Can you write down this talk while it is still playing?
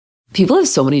People have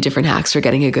so many different hacks for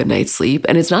getting a good night's sleep,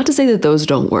 and it's not to say that those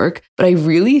don't work, but I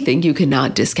really think you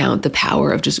cannot discount the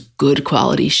power of just good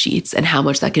quality sheets and how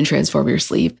much that can transform your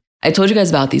sleep. I told you guys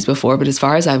about these before, but as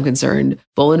far as I'm concerned,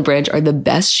 Boll and Branch are the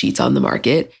best sheets on the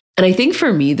market. And I think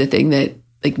for me, the thing that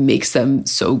makes them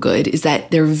so good is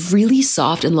that they're really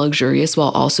soft and luxurious while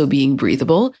also being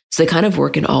breathable. So they kind of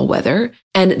work in all weather.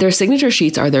 And their signature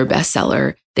sheets are their best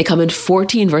seller. They come in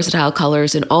 14 versatile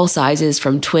colors in all sizes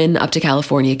from twin up to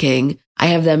California King. I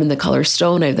have them in the color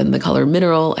stone. I have them in the color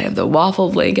mineral. I have the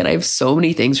waffle blanket. I have so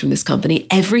many things from this company.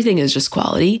 Everything is just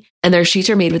quality. And their sheets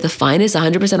are made with the finest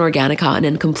 100% organic cotton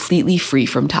and completely free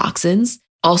from toxins.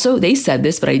 Also, they said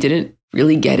this, but I didn't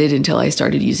really get it until I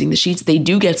started using the sheets. They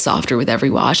do get softer with every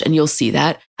wash, and you'll see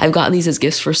that. I've gotten these as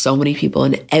gifts for so many people,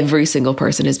 and every single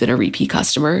person has been a repeat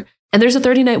customer. And there's a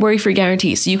 30-night worry-free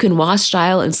guarantee, so you can wash,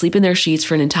 style, and sleep in their sheets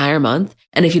for an entire month.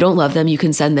 And if you don't love them, you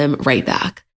can send them right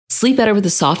back. Sleep better with the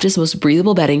softest, most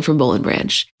breathable bedding from Boll and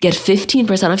Branch. Get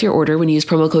 15% off your order when you use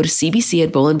promo code CBC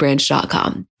at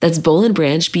bollandbranch.com. That's Boll and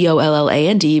Branch,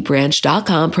 BOLLAND,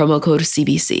 branch.com, promo code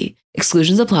CBC.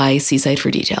 Exclusions apply. See site for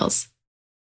details.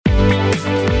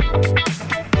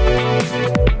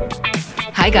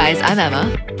 Hi guys, I'm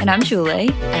Emma. And I'm Julie.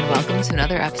 And welcome to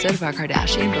another episode of our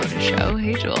Kardashian bonus show.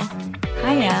 Hey, Jewel.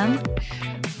 Hi, Em.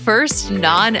 First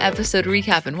non-episode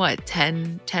recap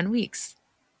in 10 weeks.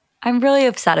 I'm really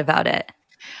upset about it.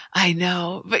 I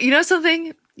know. But you know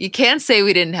something? You can't say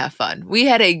we didn't have fun. We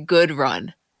had a good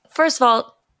run. First of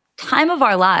all, time of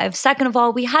our lives. Second of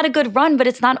all, we had a good run, but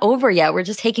it's not over yet. We're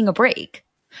just taking a break.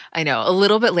 I know. A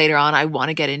little bit later on, I want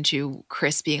to get into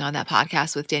Chris being on that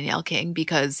podcast with Danielle King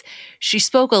because she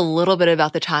spoke a little bit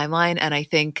about the timeline, and I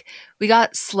think we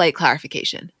got slight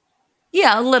clarification.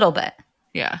 Yeah, a little bit.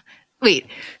 Yeah. Wait,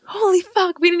 holy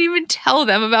fuck. We didn't even tell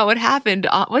them about what happened.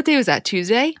 What day was that?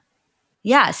 Tuesday?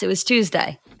 Yes, it was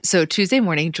Tuesday. So Tuesday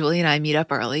morning, Julie and I meet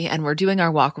up early, and we're doing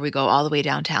our walk where we go all the way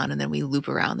downtown, and then we loop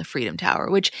around the Freedom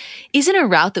Tower, which isn't a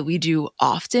route that we do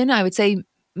often. I would say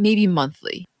maybe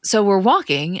monthly. So we're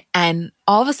walking, and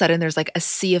all of a sudden there's like a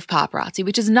sea of paparazzi,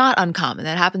 which is not uncommon.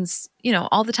 That happens,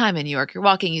 all the time in New York. You're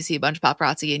walking, you see a bunch of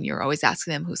paparazzi, and you're always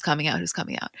asking them who's coming out, who's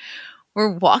coming out.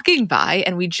 We're walking by,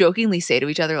 and we jokingly say to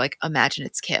each other, like, imagine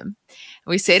it's Kim. And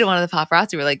we say to one of the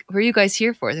paparazzi, we're like, who are you guys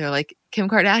here for? They're like, Kim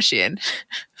Kardashian.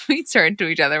 We turn to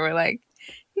each other, we're like,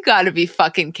 you gotta be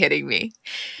fucking kidding me.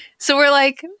 So we're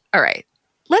like, all right.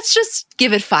 Let's just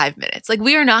give it 5 minutes. Like,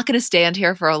 we are not going to stand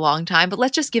here for a long time, but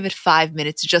let's just give it 5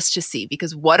 minutes just to see,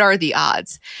 because what are the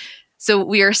odds? So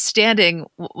we are standing,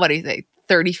 what do you think,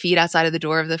 30 feet outside of the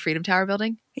door of the Freedom Tower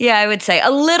building? Yeah, I would say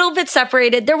a little bit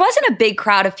separated. There wasn't a big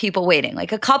crowd of people waiting.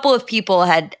 Like, a couple of people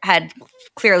had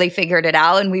clearly figured it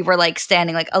out, and we were like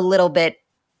standing like a little bit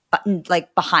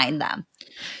like behind them.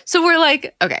 So we're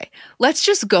like, okay, let's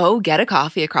just go get a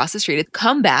coffee across the street,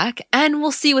 come back, and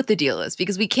we'll see what the deal is,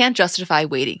 because we can't justify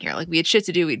waiting here. Like, we had shit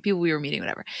to do. We had people we were meeting,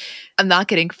 whatever. I'm not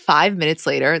kidding. 5 minutes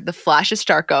later, the flashes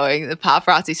start going, the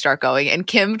paparazzi start going, and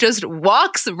Kim just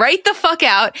walks right the fuck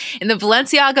out in the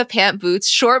Balenciaga pant boots,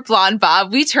 short blonde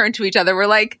bob. We turn to each other. We're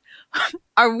like,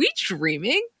 are we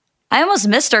dreaming? I almost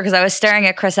missed her because I was staring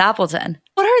at Chris Appleton.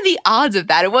 What are the odds of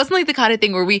that? It wasn't like the kind of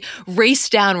thing where we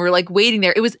raced down, we're like waiting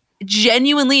there. It was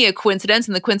genuinely a coincidence,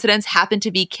 and the coincidence happened to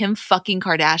be Kim fucking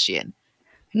Kardashian.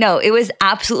 No, it was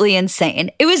absolutely insane.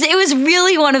 It was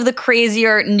really one of the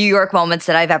crazier New York moments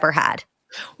that I've ever had.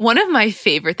 One of my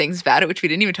favorite things about it, which we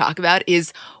didn't even talk about,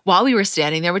 is while we were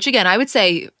standing there, which again, I would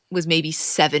say was maybe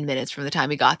 7 minutes from the time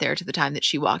we got there to the time that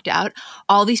she walked out,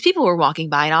 all these people were walking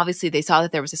by, and obviously they saw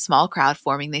that there was a small crowd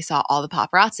forming. They saw all the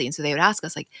paparazzi, and so they would ask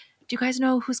us, like, do you guys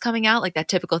know who's coming out? Like that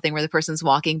typical thing where the person's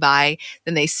walking by,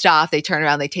 then they stop, they turn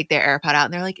around, they take their AirPod out,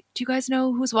 and they're like, do you guys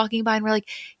know who's walking by? And we're like,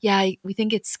 yeah, we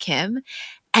think it's Kim.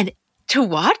 And to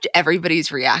watch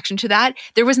everybody's reaction to that,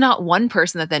 there was not one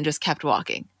person that then just kept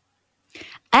walking.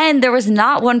 And there was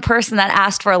not one person that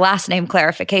asked for a last name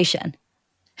clarification.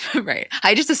 Right.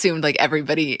 I just assumed like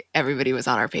everybody was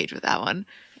on our page with that one.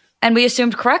 And we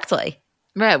assumed correctly.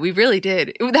 Right, we really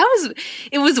did.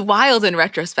 It was wild in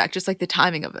retrospect, just like the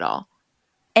timing of it all.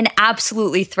 An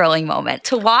absolutely thrilling moment.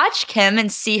 To watch Kim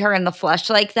and see her in the flesh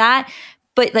like that,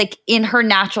 but like in her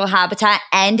natural habitat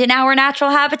and in our natural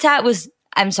habitat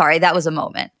that was a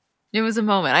moment. It was a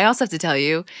moment. I also have to tell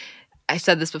you, I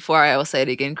said this before, I will say it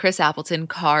again, Chris Appleton,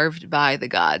 carved by the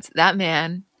gods. That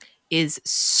man is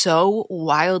so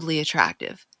wildly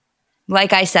attractive.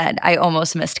 Like I said, I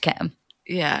almost missed Kim.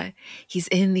 Yeah, he's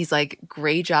in these like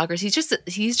gray joggers.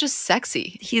 He's just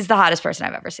sexy. He's the hottest person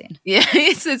I've ever seen. Yeah,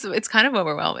 it's kind of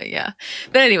overwhelming. Yeah,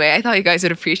 but anyway, I thought you guys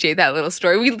would appreciate that little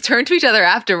story. We turned to each other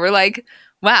after. We're like,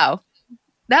 wow,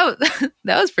 That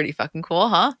was pretty fucking cool,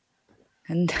 huh?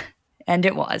 And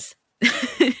it was.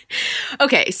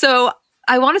 Okay, so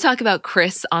I want to talk about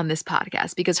Kris on this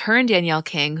podcast because her and Danielle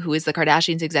King, who is the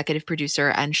Kardashians' executive producer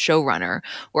and showrunner,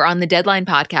 were on the Deadline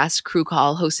podcast Crew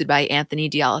Call hosted by Anthony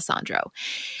D'Alessandro.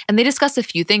 And they discussed a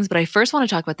few things, but I first want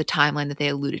to talk about the timeline that they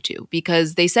alluded to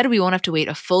because they said we won't have to wait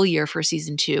a full year for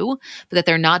season 2, but that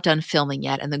they're not done filming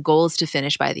yet, and the goal is to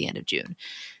finish by the end of June.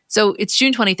 So it's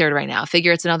June 23rd right now.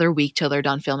 Figure it's another week till they're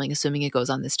done filming, assuming it goes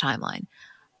on this timeline.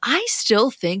 I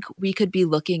still think we could be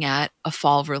looking at a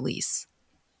fall release.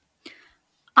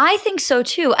 I think so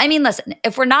too. I mean, listen,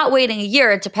 if we're not waiting a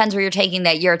year, it depends where you're taking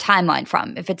that year timeline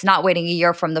from. If it's not waiting a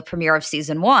year from the premiere of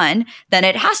season 1, then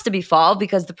it has to be fall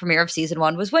because the premiere of season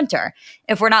 1 was winter.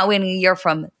 If we're not waiting a year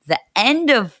from the end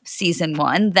of season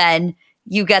 1, then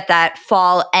you get that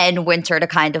fall and winter to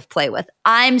kind of play with.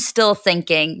 I'm still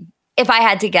thinking, if I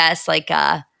had to guess, like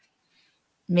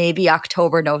maybe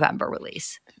October, November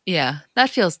release. Yeah,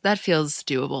 that feels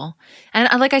doable.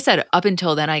 And like I said, up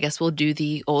until then, I guess we'll do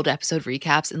the old episode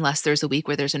recaps unless there's a week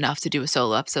where there's enough to do a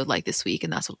solo episode like this week,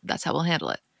 and that's how we'll handle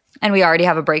it. And we already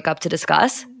have a breakup to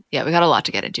discuss. Yeah, we got a lot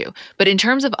to get into. But in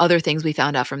terms of other things we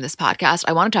found out from this podcast,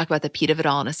 I want to talk about the Pete of it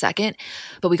all in a second.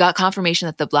 But we got confirmation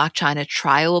that the Blac Chyna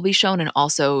trial will be shown and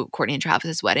also Kourtney and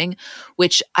Travis's wedding,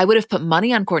 which I would have put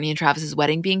money on Kourtney and Travis's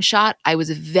wedding being shot. I was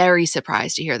very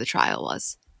surprised to hear the trial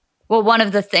was. Well, one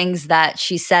of the things that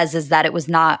she says is that it was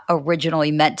not originally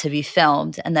meant to be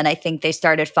filmed. And then I think they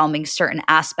started filming certain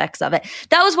aspects of it.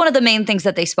 That was one of the main things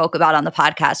that they spoke about on the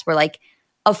podcast, where like,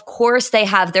 of course they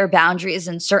have their boundaries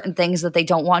and certain things that they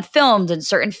don't want filmed and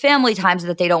certain family times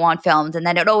that they don't want filmed. And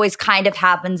then it always kind of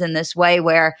happens in this way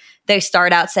where they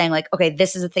start out saying like, okay,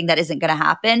 this is a thing that isn't going to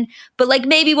happen, but like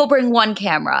maybe we'll bring one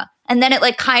camera. And then it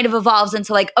like kind of evolves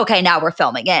into like, okay, now we're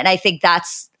filming it. And I think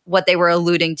that's what they were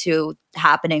alluding to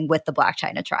happening with the Blac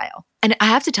Chyna trial. And I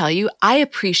have to tell you, I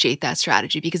appreciate that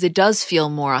strategy because it does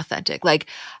feel more authentic. Like,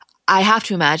 I have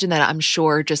to imagine that I'm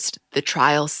sure just the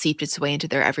trial seeped its way into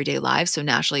their everyday lives. So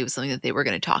naturally, it was something that they were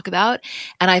going to talk about.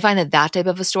 And I find that that type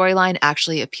of a storyline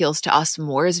actually appeals to us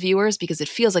more as viewers because it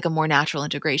feels like a more natural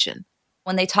integration.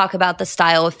 When they talk about the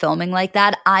style of filming like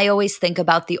that, I always think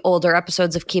about the older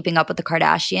episodes of Keeping Up with the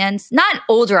Kardashians. Not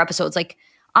older episodes, like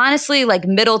honestly, like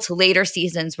middle to later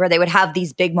seasons where they would have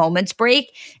these big moments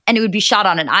break and it would be shot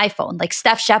on an iPhone. Like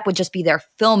Steph Shep would just be there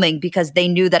filming because they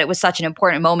knew that it was such an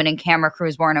important moment and camera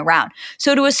crews weren't around.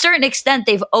 So to a certain extent,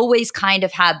 they've always kind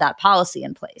of had that policy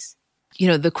in place. You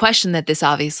know, the question that this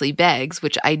obviously begs,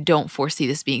 which I don't foresee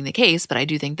this being the case, but I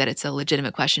do think that it's a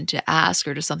legitimate question to ask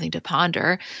or just something to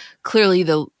ponder. Clearly,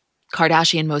 the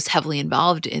Kardashian most heavily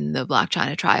involved in the Blac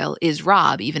Chyna trial is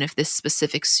Rob, even if this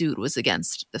specific suit was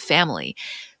against the family.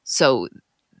 So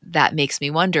that makes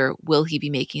me wonder, will he be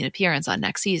making an appearance on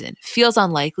next season? Feels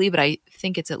unlikely, but I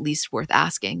think it's at least worth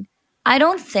asking. I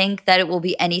don't think that it will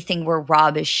be anything where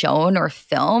Rob is shown or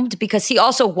filmed because he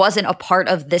also wasn't a part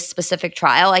of this specific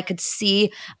trial. I could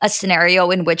see a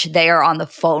scenario in which they are on the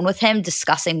phone with him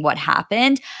discussing what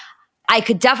happened. I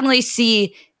could definitely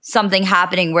see something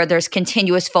happening where there's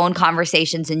continuous phone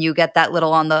conversations and you get that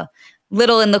little in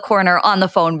the corner on the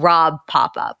phone Rob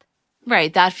pop up.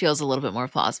 Right. That feels a little bit more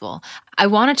plausible. I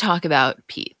want to talk about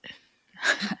Pete.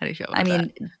 How do you feel about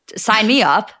that? Sign me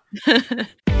up.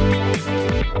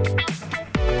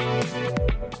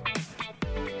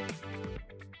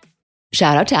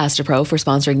 Shout out to Astapro for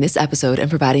sponsoring this episode and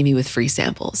providing me with free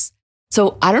samples.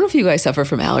 So I don't know if you guys suffer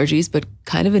from allergies, but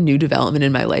kind of a new development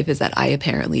in my life is that I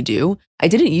apparently do. I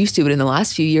didn't used to, but in the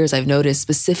last few years, I've noticed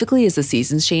specifically as the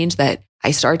seasons change that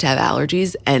I start to have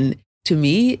allergies. And to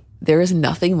me, there is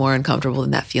nothing more uncomfortable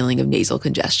than that feeling of nasal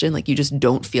congestion. Like you just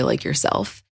don't feel like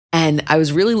yourself. And I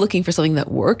was really looking for something that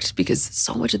worked because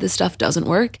so much of this stuff doesn't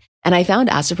work. And I found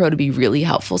Astapro to be really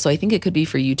helpful. So I think it could be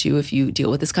for you too if you deal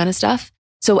with this kind of stuff.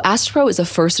 So Astapro is a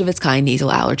first of its kind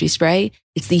nasal allergy spray.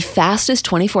 It's the fastest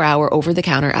 24-hour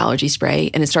over-the-counter allergy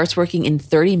spray, and it starts working in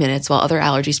 30 minutes while other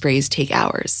allergy sprays take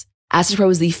hours.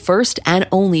 Astapro is the first and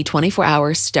only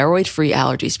 24-hour steroid-free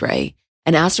allergy spray,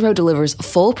 and Astapro delivers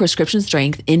full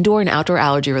prescription-strength indoor and outdoor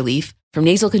allergy relief from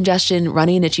nasal congestion,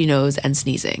 runny and itchy nose, and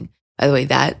sneezing. By the way,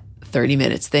 that 30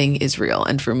 minutes thing is real,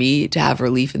 and for me to have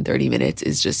relief in 30 minutes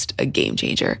is just a game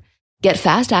changer. Get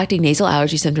fast-acting nasal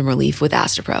allergy symptom relief with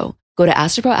Astapro. Go to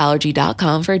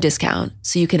astaproallergy.com for a discount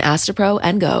so you can Astapro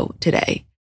and go today.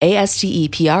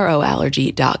 ASTEPRO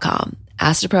allergy.com.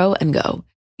 Astapro and go.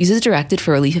 Use as directed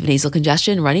for relief of nasal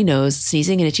congestion, runny nose,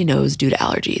 sneezing, and itchy nose due to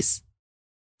allergies.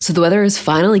 So the weather is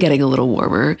finally getting a little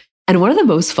warmer. And one of the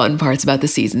most fun parts about the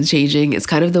seasons changing is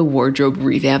kind of the wardrobe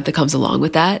revamp that comes along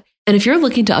with that. And if you're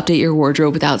looking to update your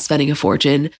wardrobe without spending a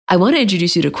fortune, I want to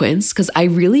introduce you to Quince because I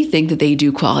really think that they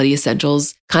do quality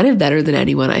essentials kind of better than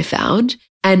anyone I found.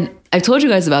 And I've told you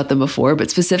guys about them before, but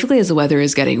specifically as the weather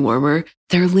is getting warmer,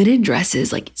 their linen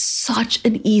dresses, like such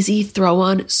an easy throw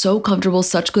on, so comfortable,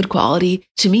 such good quality.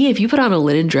 To me, if you put on a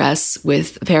linen dress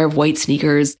with a pair of white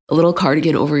sneakers, a little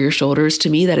cardigan over your shoulders, to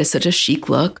me, that is such a chic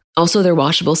look. Also, their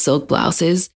washable silk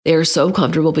blouses, they are so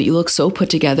comfortable, but you look so put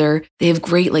together. They have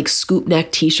great like scoop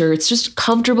neck t-shirts, just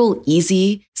comfortable,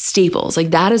 easy staples.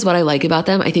 Like that is what I like about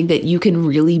them. I think that you can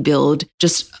really build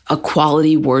just a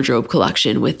quality wardrobe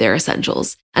collection with their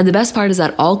essentials. And the best part is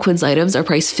that all Quince items are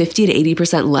priced 50 to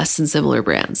 80% less than similar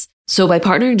brands. So by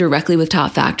partnering directly with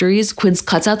top factories, Quince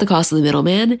cuts out the cost of the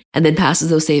middleman and then passes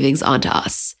those savings on to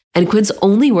us. And Quince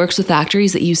only works with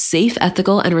factories that use safe,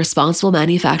 ethical, and responsible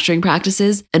manufacturing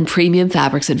practices and premium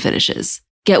fabrics and finishes.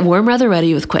 Get warm weather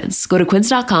ready with Quince. Go to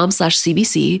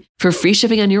quince.com/CBC for free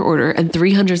shipping on your order and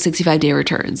 365-day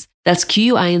returns. That's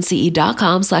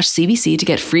QUINCE.com/CBC to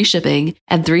get free shipping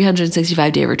and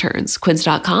 365-day returns.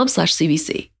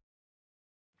 Quince.com/CBC.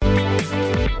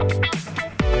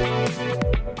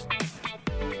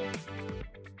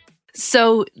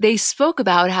 So they spoke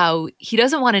about how he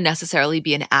doesn't want to necessarily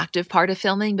be an active part of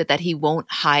filming, but that he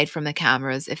won't hide from the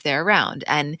cameras if they're around.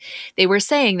 And they were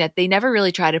saying that they never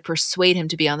really try to persuade him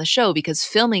to be on the show because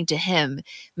filming to him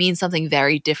means something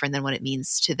very different than what it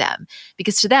means to them.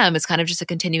 Because to them, it's kind of just a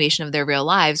continuation of their real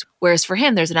lives. Whereas for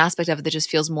him, there's an aspect of it that just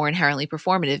feels more inherently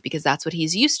performative because that's what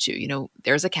he's used to. You know,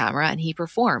 there's a camera and he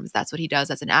performs. That's what he does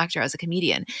as an actor, as a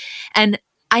comedian. And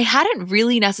I hadn't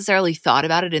really necessarily thought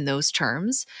about it in those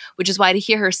terms, which is why to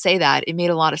hear her say that, it made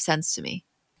a lot of sense to me.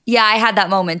 Yeah, I had that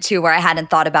moment too where I hadn't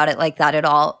thought about it like that at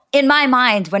all. In my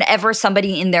mind, whenever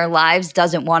somebody in their lives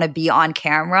doesn't want to be on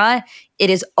camera, it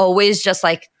is always just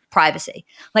like privacy.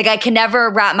 Like I can never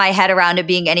wrap my head around it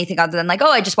being anything other than like,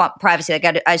 oh, I just want privacy. Like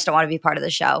I just don't want to be part of the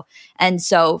show. And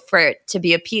so for it to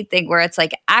be a Pete thing where it's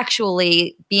like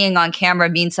actually being on camera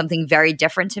means something very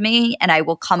different to me and I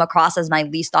will come across as my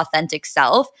least authentic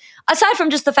self. Aside from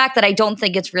just the fact that I don't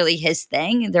think it's really his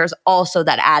thing, there's also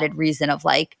that added reason of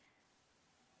like,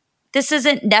 this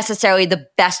isn't necessarily the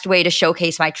best way to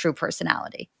showcase my true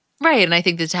personality. Right. And I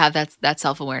think that to have that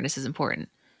self-awareness is important.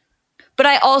 But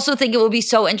I also think it will be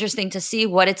so interesting to see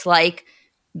what it's like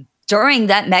during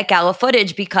that Met Gala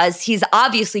footage because he's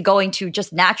obviously going to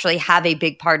just naturally have a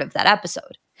big part of that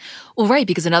episode. Well, right,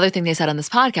 because another thing they said on this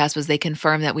podcast was they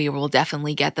confirmed that we will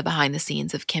definitely get the behind the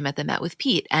scenes of Kim at the Met with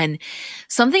Pete. And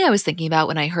something I was thinking about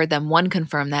when I heard them, one,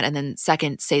 confirm that, and then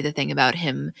second, say the thing about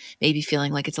him maybe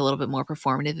feeling like it's a little bit more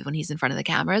performative when he's in front of the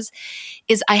cameras,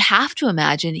 is I have to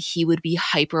imagine he would be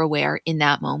hyper aware in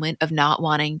that moment of not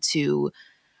wanting to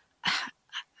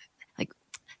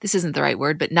this isn't the right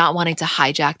word, but not wanting to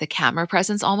hijack the camera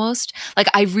presence almost. Like,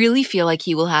 I really feel like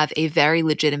he will have a very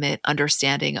legitimate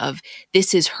understanding of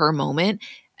this is her moment.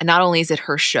 And not only is it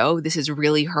her show, this is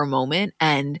really her moment.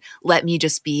 And let me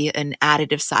just be an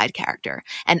additive side character.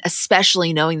 And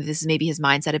especially knowing that this is maybe his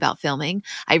mindset about filming,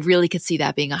 I really could see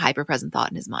that being a hyper-present thought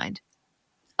in his mind.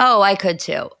 Oh, I could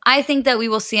too. I think that we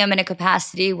will see him in a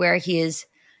capacity where he is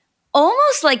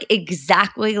almost like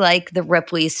exactly like the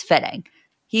Ripley's fitting.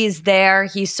 He's there,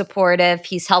 he's supportive,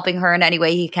 he's helping her in any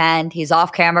way he can. He's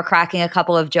off camera cracking a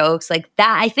couple of jokes like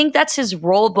that. I think that's his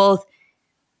role both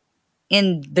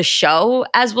in the show,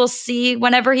 as we'll see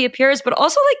whenever he appears, but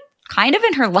also like kind of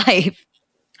in her life.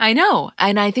 I know.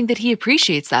 And I think that he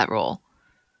appreciates that role.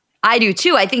 I do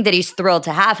too. I think that he's thrilled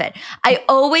to have it. I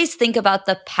always think about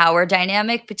the power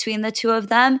dynamic between the two of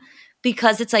them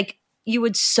because it's like you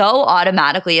would so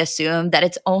automatically assume that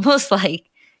it's almost like,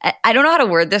 I don't know how to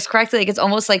word this correctly. Like it's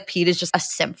almost like Pete is just a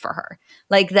simp for her.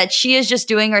 Like that she is just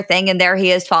doing her thing and there he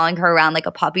is following her around like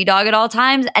a puppy dog at all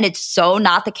times. And it's so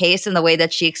not the case in the way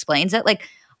that she explains it. Like,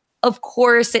 of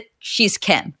course, she's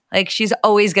Kim. Like she's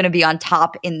always going to be on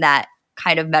top in that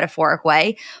kind of metaphoric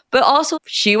way. But also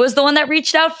she was the one that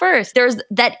reached out first. There's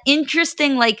that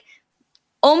interesting like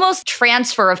almost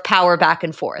transfer of power back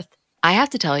and forth. I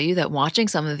have to tell you that watching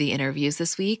some of the interviews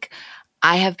this week,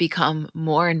 I have become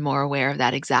more and more aware of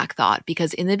that exact thought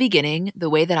because in the beginning, the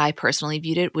way that I personally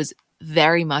viewed it was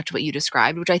very much what you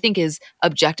described, which I think is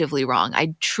objectively wrong.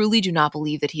 I truly do not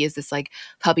believe that he is this like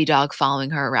puppy dog following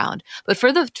her around. But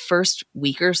for the first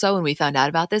week or so when we found out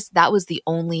about this, that was the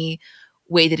only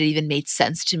way that it even made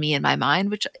sense to me in my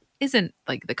mind, which isn't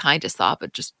like the kindest thought,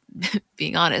 but just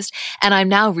being honest. And I'm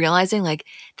now realizing like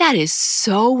that is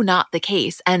so not the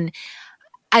case. And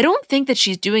I don't think that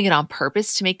she's doing it on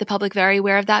purpose to make the public very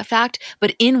aware of that fact,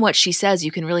 but in what she says,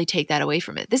 you can really take that away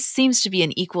from it. This seems to be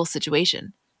an equal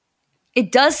situation.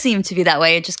 It does seem to be that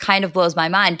way. It just kind of blows my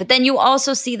mind. But then you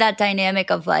also see that dynamic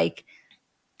of like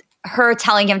her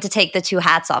telling him to take the two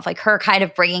hats off, like her kind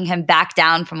of bringing him back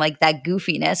down from like that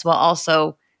goofiness while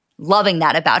also loving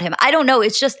that about him. I don't know.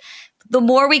 It's just the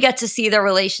more we get to see their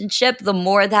relationship, the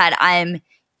more that I'm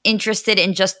interested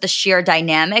in just the sheer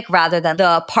dynamic rather than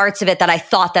the parts of it that I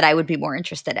thought that I would be more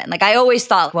interested in. Like I always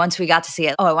thought once we got to see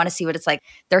it, oh, I want to see what it's like,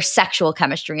 their sexual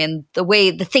chemistry and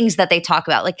the things that they talk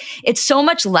about. Like it's so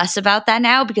much less about that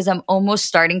now because I'm almost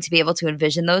starting to be able to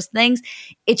envision those things.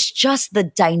 It's just the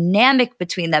dynamic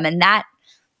between them, and that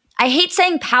I hate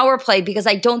saying power play because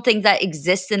I don't think that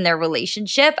exists in their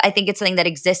relationship. I think it's something that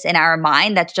exists in our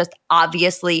mind that's just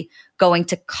obviously going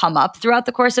to come up throughout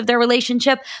the course of their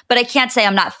relationship. But I can't say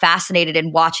I'm not fascinated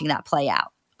in watching that play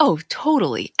out. Oh,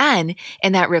 totally. And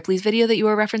in that Ripley's video that you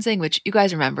were referencing, which you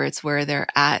guys remember, it's where they're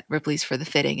at Ripley's for the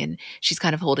fitting and she's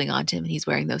kind of holding on to him and he's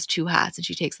wearing those two hats and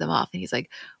she takes them off and he's like,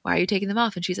 why are you taking them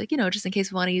off? And she's like, just in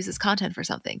case we want to use this content for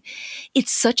something.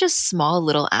 It's such a small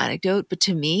little anecdote, but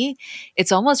to me,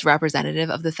 it's almost representative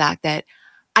of the fact that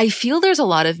I feel there's a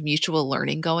lot of mutual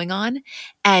learning going on.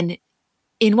 And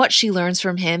in what she learns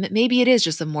from him, maybe it is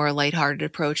just a more lighthearted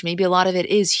approach. Maybe a lot of it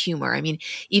is humor. I mean,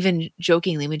 even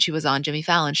jokingly, when she was on Jimmy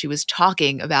Fallon, she was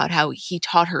talking about how he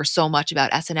taught her so much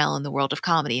about SNL and the world of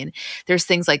comedy. And there's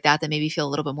things like that that maybe feel a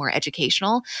little bit more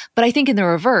educational. But I think in the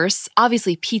reverse,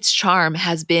 obviously Pete's charm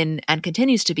has been and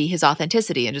continues to be his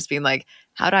authenticity and just being like,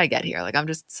 how'd I get here? Like, I'm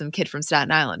just some kid from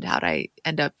Staten Island. How'd I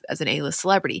end up as an A-list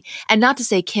celebrity? And not to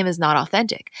say Kim is not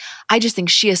authentic. I just think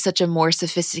she has such a more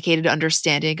sophisticated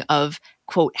understanding of,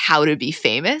 quote, how to be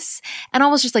famous and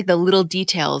almost just like the little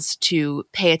details to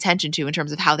pay attention to in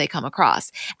terms of how they come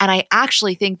across. And I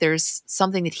actually think there's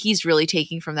something that he's really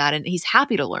taking from that and he's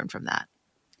happy to learn from that.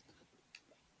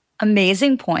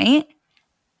 Amazing point.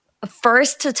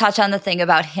 First, to touch on the thing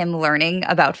about him learning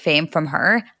about fame from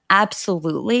her,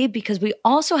 absolutely, because we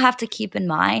also have to keep in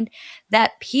mind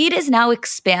that Pete is now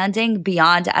expanding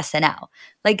beyond SNL.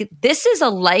 Like, this is a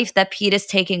life that Pete is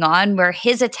taking on where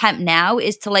his attempt now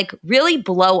is to like really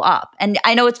blow up. And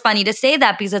I know it's funny to say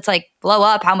that because it's like, blow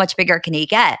up, how much bigger can he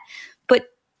get? But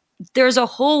there's a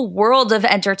whole world of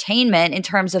entertainment in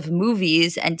terms of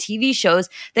movies and TV shows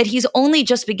that he's only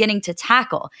just beginning to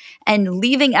tackle. And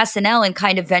leaving SNL and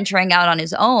kind of venturing out on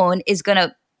his own is going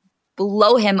to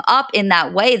blow him up in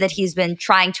that way that he's been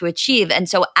trying to achieve. And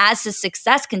so as his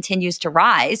success continues to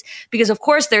rise, because of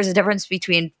course there's a difference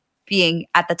between being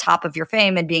at the top of your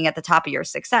fame and being at the top of your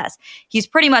success. He's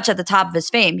pretty much at the top of his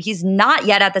fame. He's not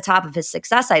yet at the top of his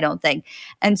success, I don't think.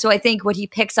 And so I think what he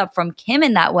picks up from Kim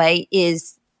in that way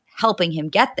is helping him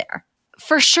get there.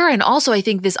 For sure. And also, I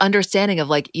think this understanding of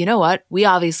like, you know what? We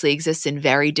obviously exist in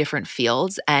very different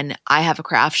fields and I have a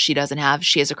craft she doesn't have.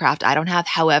 She has a craft I don't have.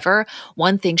 However,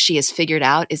 one thing she has figured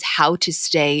out is how to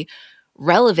stay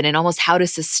relevant and almost how to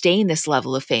sustain this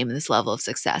level of fame and this level of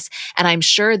success. And I'm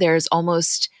sure there's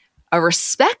almost a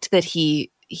respect that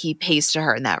he pays to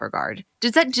her in that regard.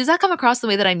 Does that come across the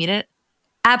way that I mean it?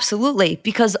 Absolutely.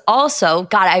 Because also,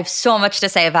 God, I have so much to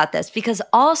say about this. Because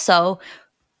also,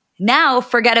 now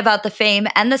forget about the fame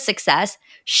and the success.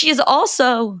 She's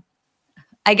also,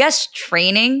 I guess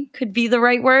training could be the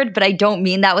right word, but I don't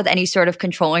mean that with any sort of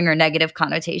controlling or negative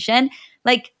connotation.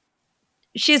 Like,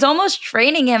 she's almost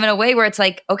training him in a way where it's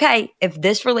like, okay, if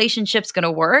this relationship's going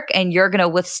to work and you're going to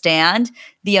withstand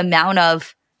the amount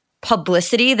of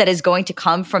publicity that is going to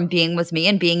come from being with me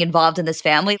and being involved in this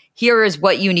family, here is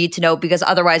what you need to know because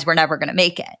otherwise we're never going to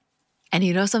make it. And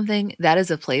you know something? That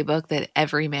is a playbook that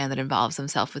every man that involves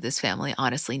himself with his family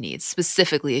honestly needs,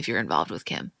 specifically if you're involved with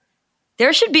Kim.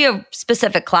 There should be a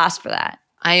specific class for that.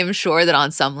 I am sure that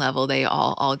on some level they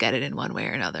all get it in one way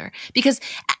or another. Because,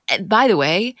 by the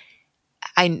way,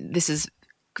 this is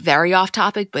very off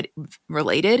topic, but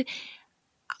related.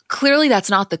 Clearly, that's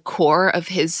not the core of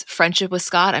his friendship with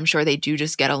Scott. I'm sure they do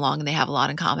just get along and they have a lot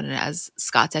in common. And as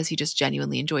Scott says, he just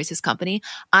genuinely enjoys his company.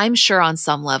 I'm sure on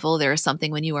some level, there is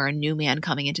something when you are a new man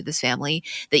coming into this family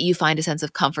that you find a sense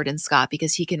of comfort in Scott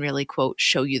because he can really, quote,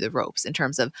 show you the ropes in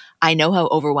terms of, I know how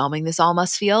overwhelming this all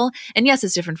must feel. And yes,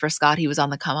 it's different for Scott. He was on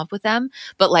the come up with them.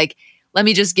 But like, let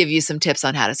me just give you some tips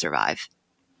on how to survive.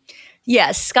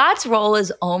 Yeah, Scott's role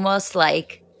is almost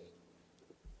like,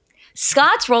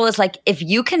 if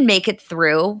you can make it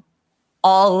through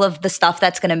all of the stuff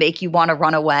that's going to make you want to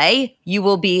run away, you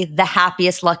will be the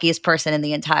happiest, luckiest person in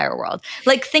the entire world.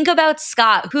 Like, think about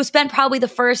Scott, who spent probably the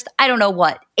first,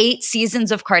 8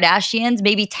 seasons of Kardashians,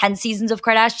 maybe 10 seasons of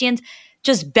Kardashians,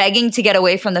 just begging to get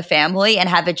away from the family and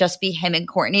have it just be him and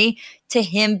Kourtney, to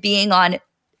him being on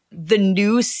the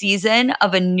new season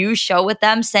of a new show with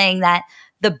them saying that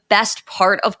the best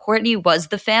part of Courtney was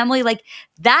the family. Like,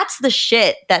 that's the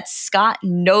shit that Scott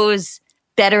knows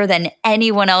better than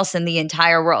anyone else in the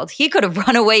entire world. He could have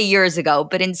run away years ago,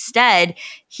 but instead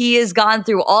he has gone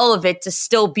through all of it to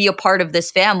still be a part of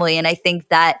this family. And I think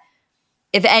that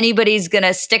if anybody's going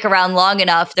to stick around long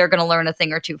enough, they're going to learn a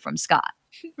thing or two from Scott.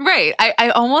 Right. I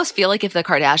almost feel like if the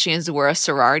Kardashians were a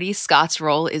sorority, Scott's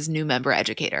role is new member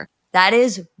educator. That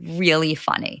is really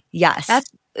funny. Yes.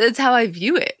 That's how I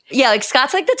view it. Yeah, like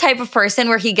Scott's like the type of person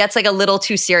where he gets like a little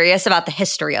too serious about the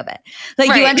history of it.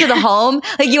 Like you enter the home,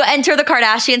 like you enter the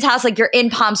Kardashians' house, like you're in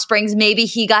Palm Springs. Maybe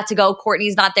he got to go.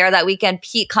 Courtney's not there that weekend.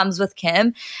 Pete comes with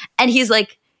Kim. And he's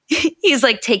like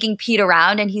taking Pete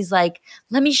around and he's like,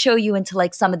 let me show you into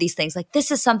like some of these things. Like this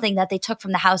is something that they took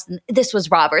from the house and this was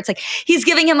Robert's. Like he's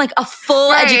giving him like a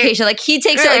full education. Like he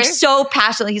takes it like so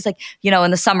passionately. He's like,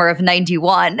 in the summer of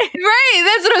 91. Right.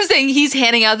 That's what I'm saying. He's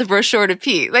handing out the brochure to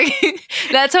Pete. Like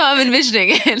that's how I'm envisioning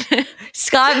it.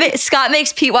 Scott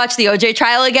makes Pete watch the OJ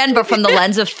trial again, but from the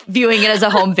lens of viewing it as a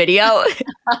home video.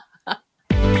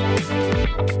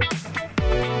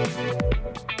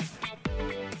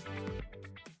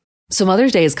 So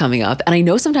Mother's Day is coming up, and I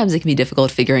know sometimes it can be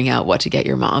difficult figuring out what to get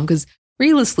your mom because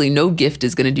realistically, no gift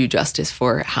is going to do justice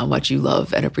for how much you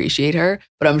love and appreciate her.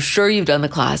 But I'm sure you've done the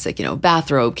classic,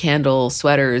 bathrobe, candle,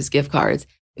 sweaters, gift cards.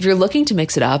 If you're looking to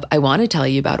mix it up, I want to tell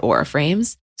you about Aura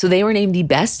Frames. So they were named the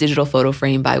best digital photo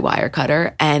frame by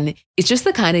Wirecutter, and it's just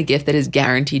the kind of gift that is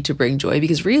guaranteed to bring joy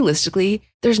because realistically,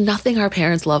 there's nothing our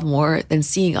parents love more than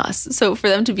seeing us. So for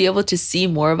them to be able to see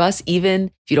more of us, even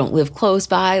if you don't live close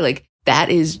by, like that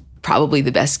is probably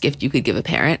the best gift you could give a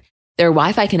parent. They're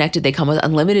Wi-Fi connected. They come with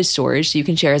unlimited storage, so you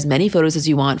can share as many photos as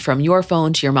you want from your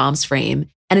phone to your mom's frame.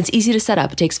 And it's easy to set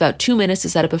up. It takes about 2 minutes to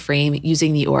set up a frame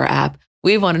using the Aura app.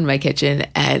 We have one in my kitchen,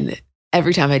 and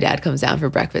every time my dad comes down for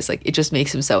breakfast, like it just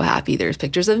makes him so happy. There's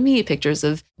pictures of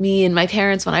me and my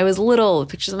parents when I was little,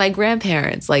 pictures of my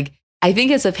grandparents. Like I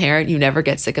think as a parent, you never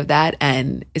get sick of that.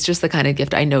 And it's just the kind of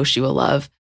gift I know she will love.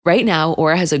 Right now,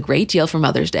 Aura has a great deal for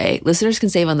Mother's Day. Listeners can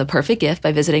save on the perfect gift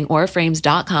by visiting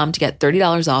auraframes.com to get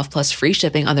 $30 off plus free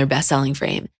shipping on their best-selling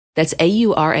frame. That's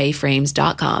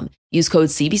auraframes.com. Use code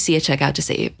CBC at checkout to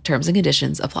save. Terms and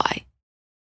conditions apply.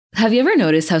 Have you ever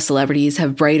noticed how celebrities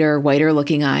have brighter,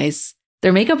 whiter-looking eyes?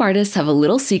 Their makeup artists have a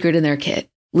little secret in their kit: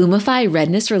 Lumify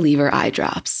Redness Reliever Eye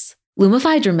Drops.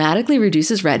 Lumify dramatically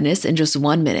reduces redness in just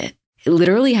 1 minute. It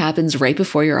literally happens right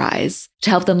before your eyes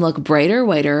to help them look brighter,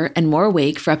 whiter, and more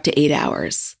awake for up to 8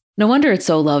 hours. No wonder it's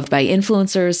so loved by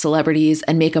influencers, celebrities,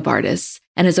 and makeup artists,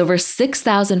 and has over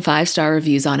 6,000 5-star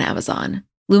reviews on Amazon.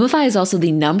 Lumify is also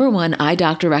the #1 eye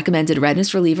doctor recommended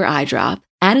redness reliever eye drop,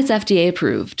 and it's FDA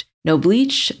approved. No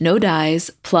bleach, no dyes,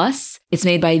 plus it's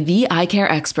made by the eye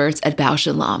care experts at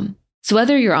Bausch & Lomb. So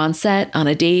whether you're on set, on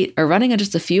a date, or running on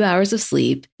just a few hours of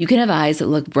sleep, you can have eyes that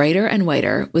look brighter and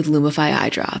whiter with Lumify eye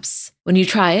drops. When you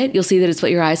try it, you'll see that it's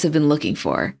what your eyes have been looking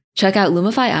for. Check out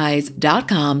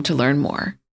lumifyeyes.com to learn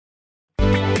more.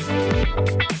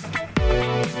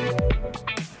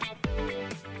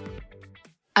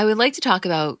 I would like to talk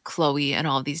about Khloé and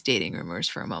all of these dating rumors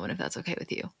for a moment, if that's okay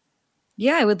with you.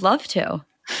 Yeah, I would love to.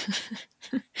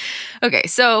 Okay,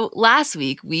 so last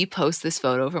week we posted this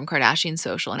photo from Kardashian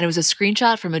Social, and it was a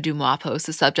screenshot from a Dumois post.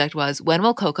 The subject was, "When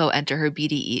will Coco enter her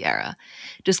BDE era?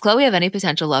 Does Khloé have any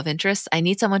potential love interests? I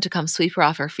need someone to come sweep her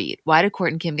off her feet. Why did Kourt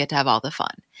and Kim get to have all the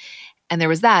fun?" And there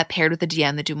was that paired with the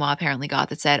DM that Dumois apparently got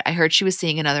that said, "I heard she was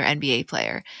seeing another NBA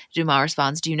player." Dumois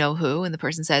responds, "Do you know who?" And the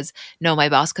person says, "No, my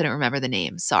boss couldn't remember the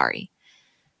name. Sorry."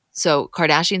 So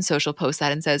Kardashian Social posts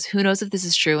that and says, "Who knows if this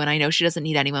is true? And I know she doesn't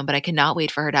need anyone, but I cannot wait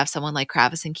for her to have someone like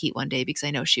Kravis and Keat one day because I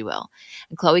know she will."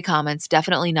 And Khloé comments,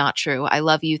 "Definitely not true. I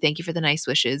love you. Thank you for the nice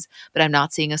wishes, but I'm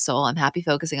not seeing a soul. I'm happy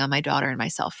focusing on my daughter and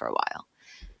myself for a while."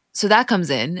 So that comes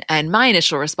in, and my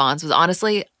initial response was,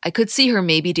 honestly, I could see her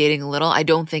maybe dating a little. I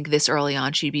don't think this early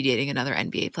on she'd be dating another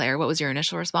NBA player. What was your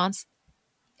initial response?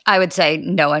 I would say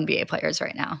no NBA players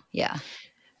right now. Yeah.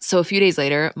 So a few days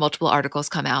later, multiple articles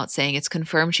come out saying it's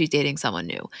confirmed she's dating someone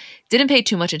new. Didn't pay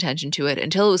too much attention to it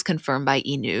until it was confirmed by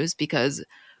E! News because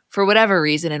for whatever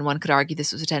reason, and one could argue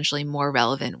this was potentially more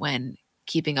relevant when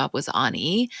Keeping Up was on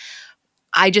E!,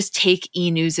 I just take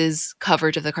E! News's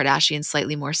coverage of the Kardashians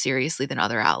slightly more seriously than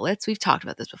other outlets. We've talked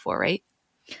about this before, right?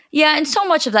 Yeah, and so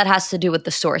much of that has to do with the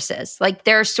sources. Like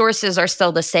their sources are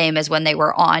still the same as when they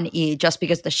were on E! Just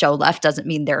because the show left doesn't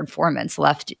mean their informants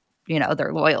left,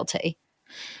 their loyalty.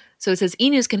 So it says E!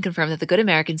 News can confirm that the Good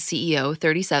American CEO,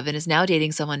 37, is now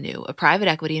dating someone new, a private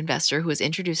equity investor who was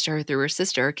introduced to her through her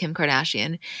sister, Kim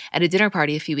Kardashian, at a dinner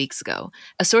party a few weeks ago.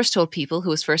 A source told People, who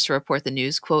was first to report the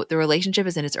news, quote, "The relationship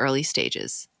is in its early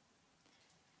stages."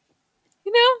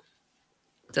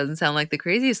 Doesn't sound like the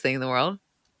craziest thing in the world.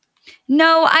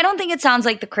 No, I don't think it sounds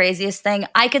like the craziest thing.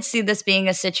 I could see this being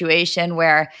a situation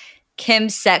where Kim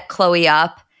set Khloé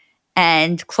up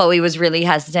and Khloé was really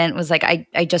hesitant, was like,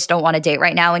 I just don't want to date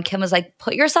right now. And Kim was like,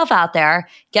 put yourself out there,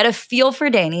 get a feel for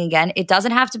dating again. It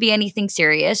doesn't have to be anything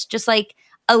serious. Just like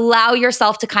allow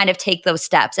yourself to kind of take those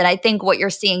steps. And I think what you're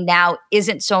seeing now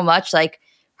isn't so much like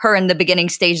her in the beginning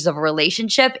stages of a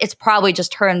relationship. It's probably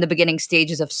just her in the beginning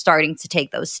stages of starting to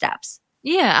take those steps.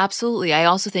 Yeah, absolutely. I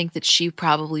also think that she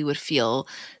probably would feel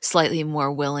slightly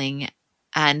more willing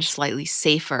and slightly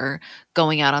safer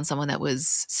going out on someone that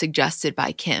was suggested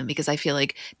by Kim, because I feel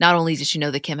like not only does she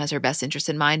know that Kim has her best interest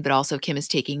in mind, but also Kim is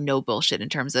taking no bullshit in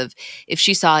terms of if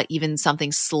she saw even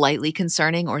something slightly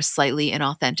concerning or slightly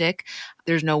inauthentic,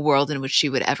 there's no world in which she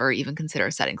would ever even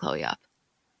consider setting Khloé up.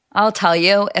 I'll tell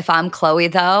you, if I'm Khloé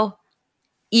though,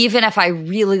 even if I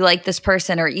really like this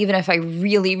person, or even if I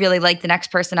really, really like the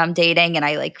next person I'm dating and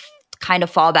I like kind of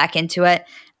fall back into it,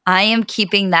 I am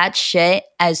keeping that shit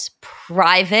as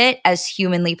private as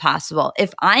humanly possible.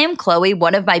 If I am Khloé,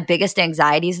 one of my biggest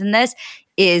anxieties in this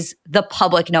is the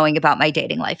public knowing about my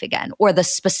dating life again, or the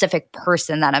specific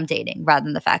person that I'm dating, rather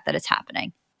than the fact that it's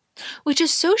happening. Which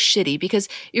is so shitty, because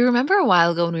you remember a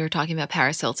while ago when we were talking about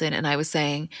Paris Hilton and I was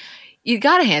saying, you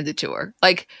gotta hand it to her.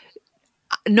 Like,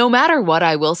 no matter what,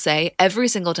 I will say, every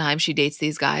single time she dates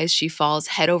these guys, she falls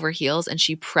head over heels and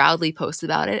she proudly posts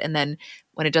about it. And then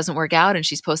when it doesn't work out and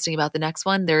she's posting about the next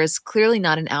one, there is clearly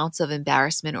not an ounce of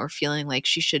embarrassment or feeling like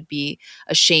she should be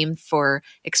ashamed for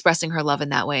expressing her love in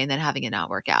that way and then having it not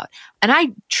work out. And I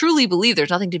truly believe there's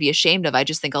nothing to be ashamed of. I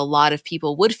just think a lot of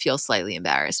people would feel slightly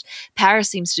embarrassed. Paris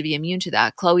seems to be immune to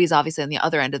that. Khloé is obviously on the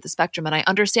other end of the spectrum, and I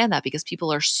understand that because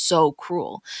people are so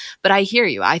cruel. But I hear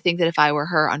you. I think that if I were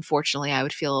her, unfortunately, I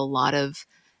would feel a lot of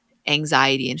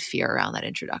anxiety and fear around that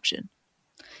introduction.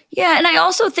 Yeah, and I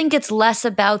also think it's less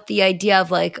about the idea of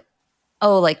like,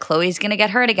 oh, like Khloé's going to get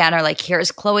hurt again, or like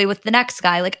here's Khloé with the next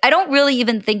guy. Like I don't really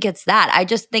even think it's that. I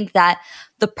just think that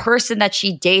the person that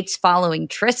she dates following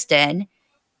Tristan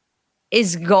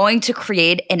is going to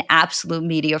create an absolute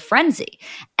media frenzy.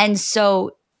 And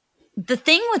so the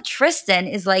thing with Tristan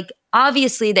is like,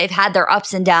 obviously they've had their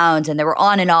ups and downs and they were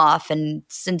on and off and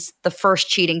since the first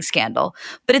cheating scandal,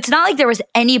 but it's not like there was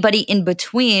anybody in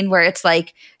between where it's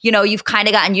like, you know, you've kind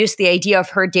of gotten used to the idea of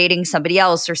her dating somebody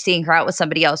else or seeing her out with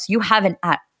somebody else. You haven't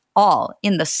at all,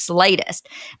 in the slightest.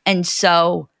 And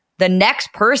so the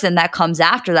next person that comes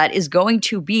after that is going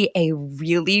to be a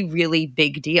really, really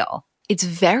big deal. It's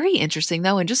very interesting,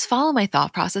 though, and just follow my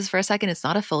thought process for a second. It's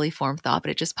not a fully formed thought,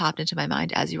 but it just popped into my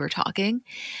mind as you were talking.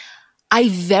 I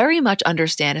very much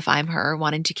understand if I'm her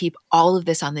wanting to keep all of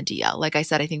this on the DL. Like I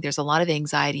said, I think there's a lot of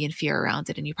anxiety and fear around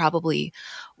it, and you probably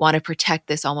want to protect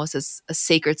this almost as a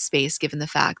sacred space, given the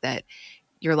fact that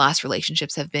your last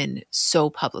relationships have been so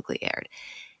publicly aired.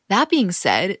 That being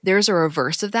said, there's a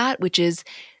reverse of that, which is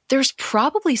there's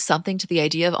probably something to the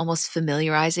idea of almost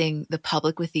familiarizing the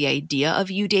public with the idea of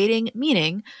you dating,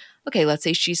 meaning, okay, let's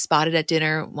say she's spotted at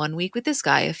dinner one week with this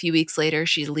guy. A few weeks later,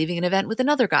 she's leaving an event with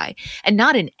another guy. And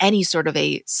not in any sort of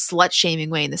a slut-shaming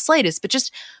way in the slightest, but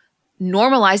just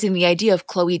normalizing the idea of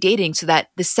Khloé dating so that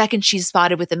the second she's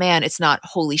spotted with a man, it's not,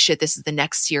 holy shit, this is the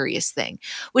next serious thing,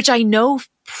 which I know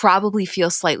probably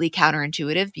feels slightly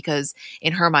counterintuitive because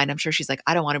in her mind, I'm sure she's like,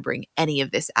 I don't want to bring any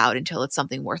of this out until it's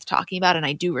something worth talking about. And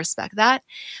I do respect that.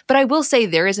 But I will say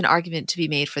there is an argument to be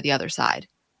made for the other side.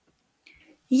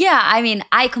 Yeah, I mean,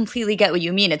 I completely get what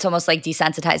you mean. It's almost like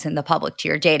desensitizing the public to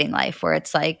your dating life, where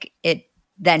it's like it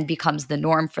then becomes the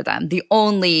norm for them. The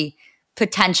only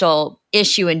potential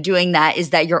issue in doing that is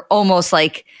that you're almost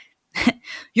like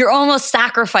you're almost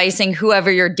sacrificing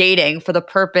whoever you're dating for the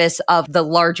purpose of the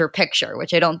larger picture,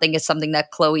 which I don't think is something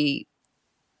that Khloé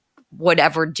would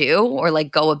ever do, or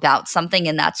like go about something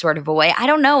in that sort of a way. I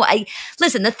don't know.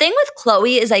 Listen, the thing with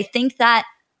Khloé is I think that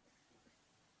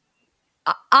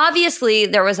obviously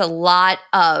there was a lot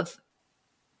of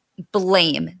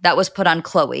blame that was put on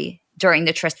Khloé during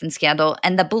the Tristan scandal.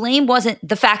 And the blame wasn't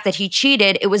the fact that he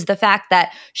cheated. It was the fact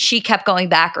that she kept going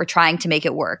back or trying to make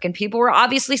it work. And people were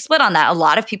obviously split on that. A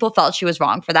lot of people felt she was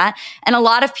wrong for that. And a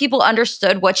lot of people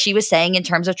understood what she was saying in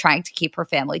terms of trying to keep her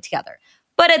family together.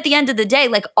 But at the end of the day,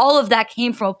 like all of that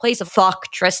came from a place of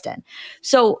fuck Tristan.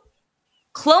 So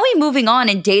Khloé moving on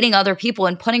and dating other people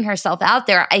and putting herself out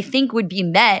there, I think would be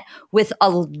met with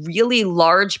a really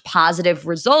large positive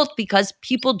result because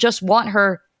people just want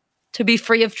her to be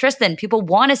free of Tristan. People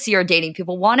want to see her dating.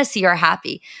 People want to see her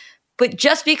happy. But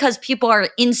just because people are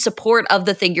in support of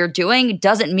the thing you're doing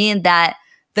doesn't mean that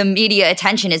the media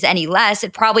attention is any less.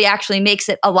 It probably actually makes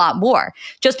it a lot more.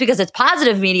 Just because it's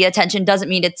positive media attention doesn't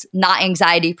mean it's not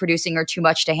anxiety producing or too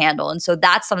much to handle. And so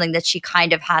that's something that she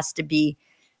kind of has to be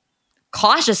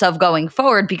cautious of going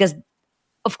forward, because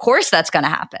of course that's going to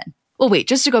happen. Well, wait,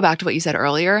 just to go back to what you said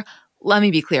earlier, let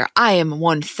me be clear. I am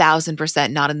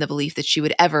 1000% not in the belief that she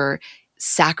would ever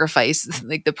sacrifice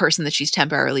like the person that she's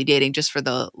temporarily dating just for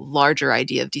the larger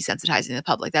idea of desensitizing the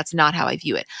public. That's not how I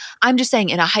view it. I'm just saying,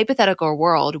 in a hypothetical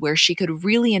world where she could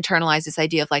really internalize this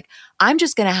idea of like, I'm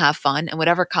just going to have fun and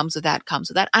whatever comes with that comes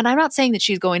with that. And I'm not saying that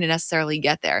she's going to necessarily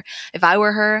get there. If I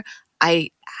were her,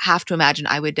 I have to imagine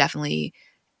I would definitely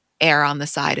err on the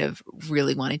side of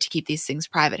really wanting to keep these things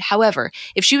private. However,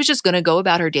 if she was just going to go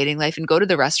about her dating life and go to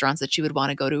the restaurants that she would want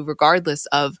to go to, regardless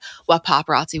of what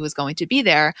paparazzi was going to be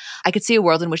there, I could see a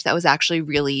world in which that was actually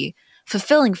really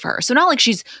fulfilling for her. So not like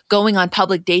she's going on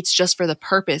public dates just for the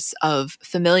purpose of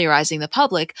familiarizing the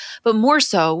public, but more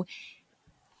so,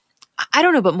 I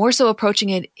don't know, but more so approaching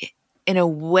it in a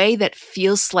way that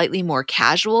feels slightly more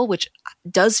casual, which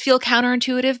does feel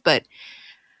counterintuitive, but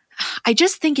I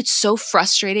just think it's so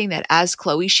frustrating that as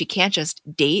Khloé, she can't just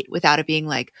date without it being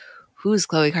like, who's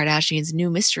Khloé Kardashian's new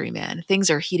mystery man?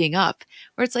 Things are heating up.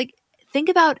 Where it's like, think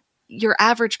about your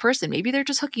average person. Maybe they're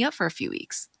just hooking up for a few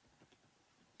weeks.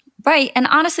 Right. And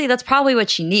honestly, that's probably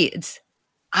what she needs.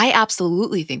 I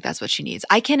absolutely think that's what she needs.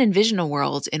 I can envision a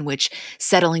world in which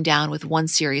settling down with one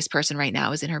serious person right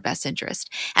now is in her best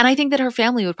interest. And I think that her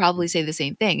family would probably say the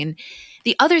same thing. And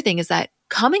the other thing is that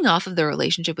coming off of the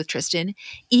relationship with Tristan,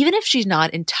 even if she's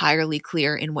not entirely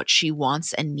clear in what she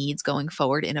wants and needs going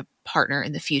forward in a partner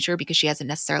in the future, because she hasn't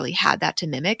necessarily had that to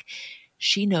mimic,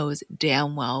 she knows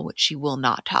damn well what she will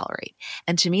not tolerate.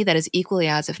 And to me, that is equally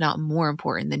as, if not more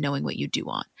important than knowing what you do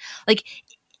want. Like,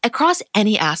 across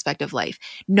any aspect of life,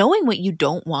 knowing what you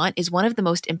don't want is one of the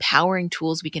most empowering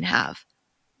tools we can have.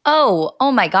 Oh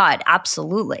my God,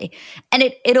 absolutely.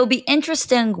 And it'll be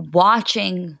interesting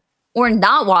watching or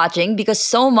not watching, because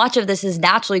so much of this is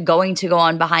naturally going to go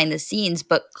on behind the scenes,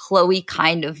 but Khloé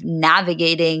kind of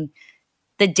navigating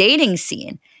the dating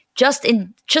scene just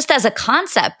as a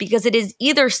concept, because it is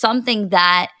either something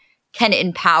that can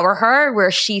empower her,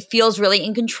 where she feels really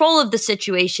in control of the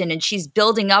situation and she's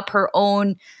building up her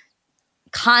own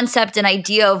concept and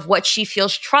idea of what she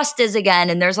feels trust is again.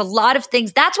 And there's a lot of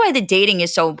things. That's why the dating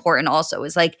is so important also,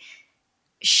 is like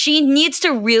she needs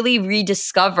to really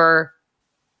rediscover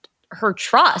her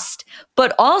trust.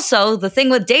 But also the thing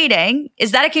with dating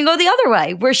is that it can go the other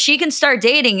way, where she can start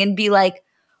dating and be like,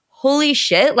 holy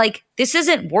shit, like this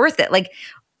isn't worth it. Like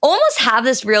almost have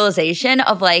this realization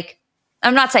of like,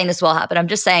 I'm not saying this will happen. I'm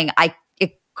just saying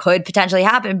it could potentially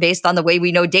happen based on the way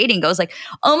we know dating goes. Like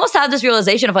almost have this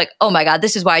realization of like, oh my God,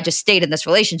 this is why I just stayed in this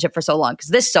relationship for so long, because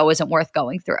this so isn't worth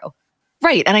going through.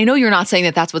 Right. And I know you're not saying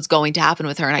that that's what's going to happen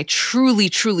with her. And I truly,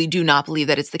 truly do not believe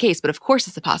that it's the case. But of course,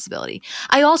 it's a possibility.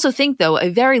 I also think, though, a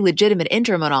very legitimate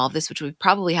interim on all of this, which we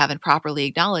probably haven't properly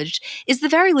acknowledged, is the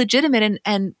very legitimate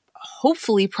and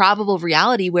hopefully probable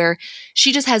reality where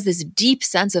she just has this deep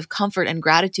sense of comfort and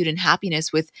gratitude and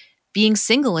happiness with being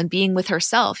single and being with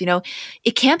herself. You know,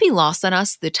 it can't be lost on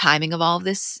us, the timing of all of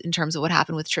this in terms of what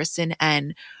happened with Tristan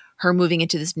and her moving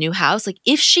into this new house. Like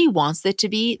if she wants it to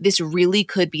be, this really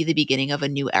could be the beginning of a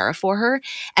new era for her.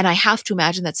 And I have to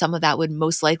imagine that some of that would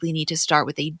most likely need to start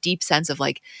with a deep sense of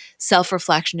like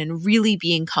self-reflection and really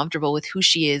being comfortable with who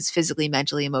she is physically,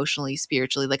 mentally, emotionally,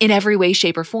 spiritually, like in every way,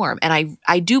 shape, or form. And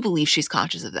I do believe she's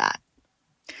conscious of that.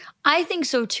 I think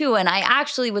so too. And I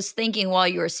actually was thinking while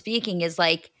you were speaking is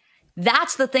like,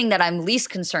 that's the thing that I'm least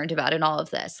concerned about in all of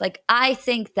this. Like, I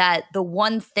think that the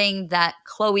one thing that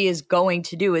Khloé is going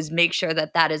to do is make sure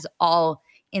that that is all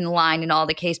in line and all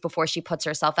the case before she puts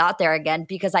herself out there again,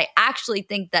 because I actually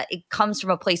think that it comes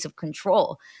from a place of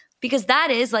control, because that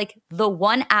is like the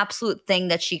one absolute thing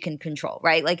that she can control,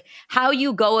 right? Like how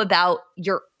you go about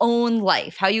your own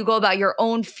life, how you go about your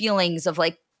own feelings of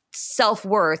like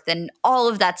self-worth and all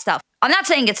of that stuff. I'm not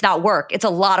saying it's not work. It's a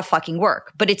lot of fucking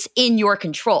work, but it's in your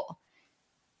control.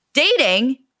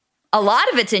 Dating, a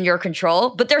lot of it's in your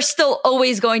control, but there's still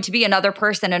always going to be another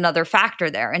person, another factor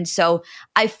there. And so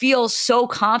I feel so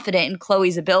confident in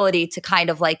Khloé's ability to kind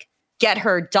of like get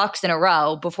her ducks in a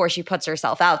row before she puts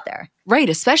herself out there. Right,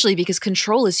 especially because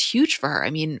control is huge for her. I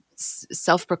mean,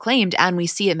 self-proclaimed, and we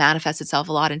see it manifest itself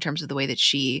a lot in terms of the way that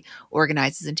she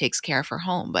organizes and takes care of her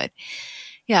home. But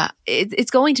yeah,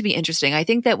 it's going to be interesting. I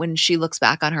think that when she looks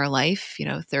back on her life,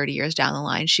 30 years down the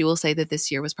line, she will say that this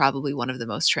year was probably one of the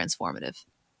most transformative.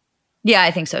 Yeah,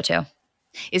 I think so too.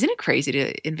 Isn't it crazy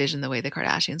to envision the way the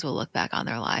Kardashians will look back on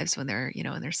their lives when they're, in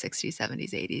their 60s,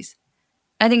 70s, 80s?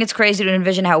 I think it's crazy to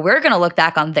envision how we're going to look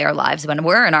back on their lives when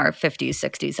we're in our 50s,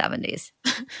 60s, 70s.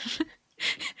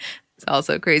 It's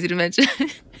also crazy to mention.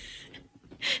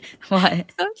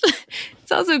 What?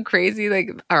 It's also crazy,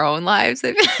 like our own lives.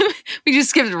 We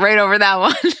just skipped right over that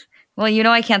one. Well,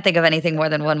 I can't think of anything more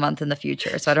than 1 month in the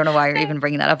future, so I don't know why you're even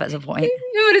bringing that up as a point.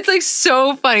 But it's like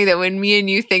so funny that when me and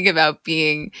you think about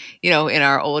being, in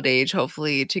our old age,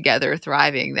 hopefully together,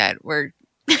 thriving, that we're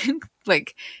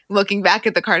like looking back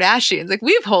at the Kardashians, like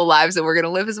we have whole lives that we're going to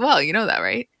live as well. You know that,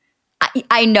 right?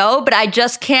 I know, but I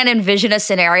just can't envision a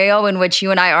scenario in which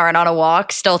you and I aren't on a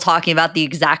walk still talking about the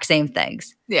exact same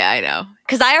things. Yeah, I know.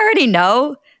 Because I already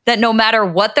know that no matter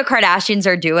what the Kardashians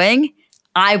are doing,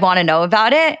 I want to know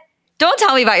about it. Don't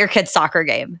tell me about your kid's soccer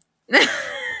game.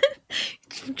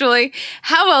 Julie,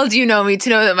 how well do you know me to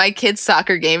know that my kid's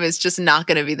soccer game is just not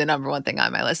going to be the number one thing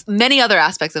on my list? Many other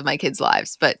aspects of my kids'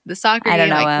 lives, but the soccer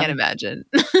game, I can't imagine.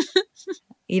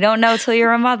 You don't know till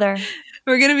you're a mother.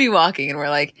 We're going to be walking and we're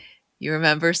like, you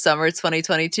remember summer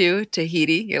 2022,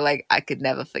 Tahiti? You're like, I could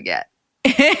never forget.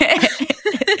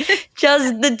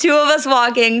 Just the two of us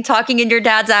walking, talking in your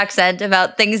dad's accent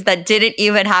about things that didn't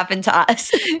even happen to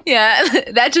us. Yeah,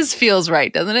 that just feels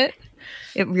right, doesn't it?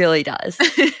 It really does.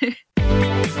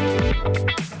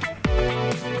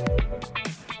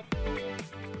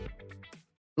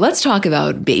 Let's talk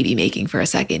about baby making for a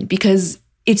second, because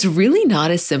it's really not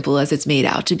as simple as it's made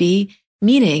out to be,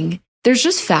 meaning there's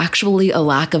just factually a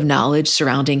lack of knowledge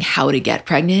surrounding how to get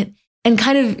pregnant. And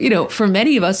kind of, for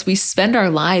many of us, we spend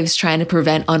our lives trying to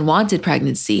prevent unwanted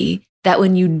pregnancy, that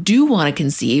when you do want to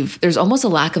conceive, there's almost a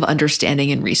lack of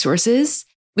understanding and resources,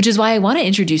 which is why I want to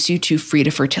introduce you to Frida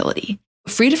Fertility.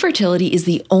 Frida Fertility is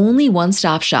the only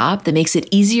one-stop shop that makes it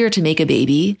easier to make a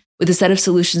baby, with a set of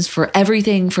solutions for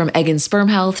everything from egg and sperm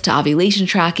health to ovulation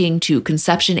tracking to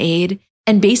conception aid.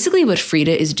 And basically what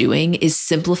Frida is doing is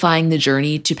simplifying the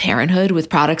journey to parenthood with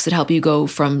products that help you go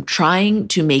from trying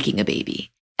to making a baby.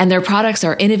 And their products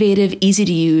are innovative, easy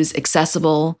to use,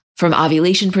 accessible, from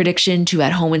ovulation prediction to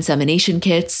at-home insemination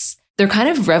kits. They're kind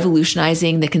of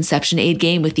revolutionizing the conception aid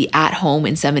game with the at-home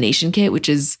insemination kit, which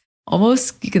is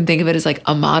almost, you can think of it as like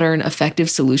a modern, effective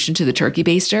solution to the turkey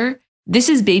baster. This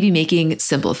is baby making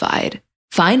simplified.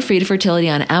 Find Frida Fertility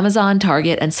on Amazon,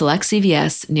 Target, and select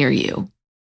CVS near you.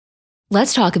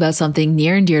 Let's talk about something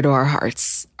near and dear to our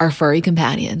hearts, our furry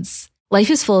companions. Life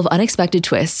is full of unexpected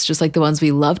twists, just like the ones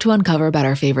we love to uncover about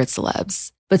our favorite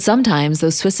celebs. But sometimes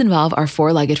those twists involve our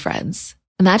four-legged friends.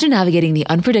 Imagine navigating the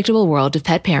unpredictable world of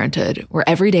pet parenthood, where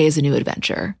every day is a new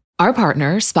adventure. Our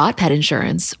partner, Spot Pet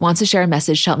Insurance, wants to share a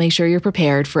message to help make sure you're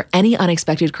prepared for any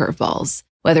unexpected curveballs,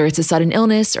 whether it's a sudden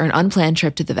illness or an unplanned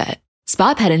trip to the vet.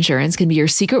 Spot Pet Insurance can be your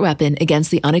secret weapon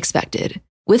against the unexpected.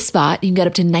 With Spot, you can get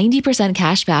up to 90%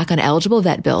 cash back on eligible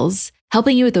vet bills,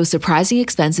 helping you with those surprising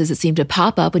expenses that seem to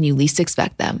pop up when you least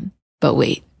expect them. But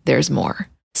wait, there's more.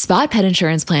 Spot Pet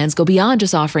Insurance plans go beyond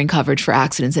just offering coverage for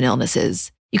accidents and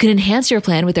illnesses. You can enhance your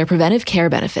plan with their preventive care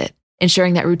benefit,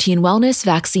 ensuring that routine wellness,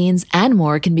 vaccines, and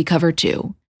more can be covered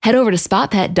too. Head over to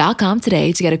spotpet.com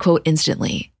today to get a quote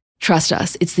instantly. Trust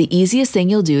us, it's the easiest thing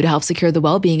you'll do to help secure the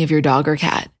well-being of your dog or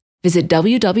cat. Visit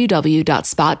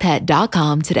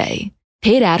www.spotpet.com today.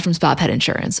 Paid ad from Spot Pet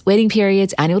Insurance. Waiting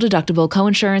periods, annual deductible,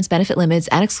 coinsurance, benefit limits,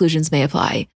 and exclusions may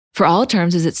apply. For all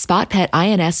terms, visit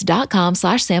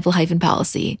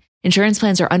spotpetins.com/sample-policy. Insurance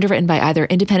plans are underwritten by either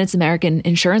Independence American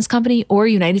Insurance Company or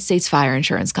United States Fire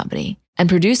Insurance Company and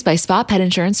produced by Spot Pet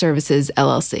Insurance Services,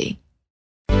 LLC.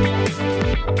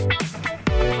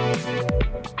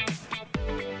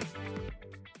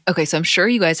 Okay, so I'm sure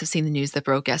you guys have seen the news that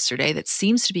broke yesterday that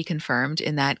seems to be confirmed,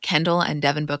 in that Kendall and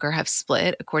Devin Booker have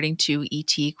split. According to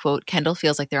ET, quote, Kendall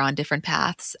feels like they're on different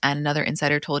paths. And another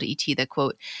insider told ET that,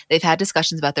 quote, they've had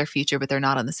discussions about their future, but they're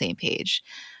not on the same page.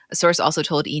 A source also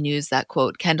told E! News that,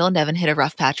 quote, Kendall and Devin hit a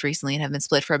rough patch recently and have been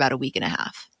split for about a week and a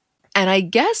half. And I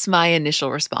guess my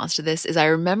initial response to this is, I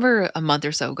remember a month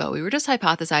or so ago, we were just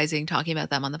hypothesizing, talking about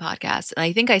them on the podcast. And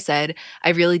I think I said,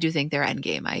 I really do think they're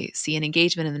endgame. I see an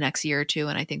engagement in the next year or two,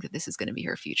 and I think that this is going to be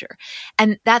her future.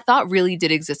 And that thought really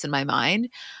did exist in my mind.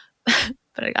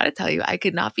 But I got to tell you, I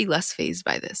could not be less fazed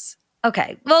by this.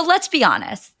 Okay, well, let's be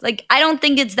honest. Like, I don't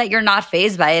think it's that you're not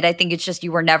fazed by it. I think it's just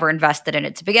you were never invested in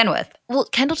it to begin with. Well,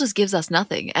 Kendall just gives us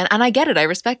nothing. And I get it. I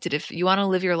respect it. If you want to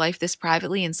live your life this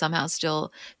privately and somehow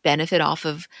still benefit off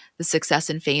of the success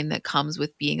and fame that comes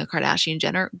with being a Kardashian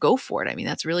Jenner, go for it. I mean,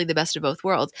 that's really the best of both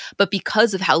worlds. But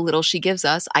because of how little she gives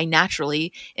us, I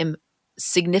naturally am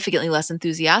significantly less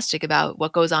enthusiastic about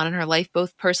what goes on in her life,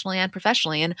 both personally and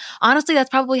professionally. And honestly,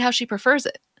 that's probably how she prefers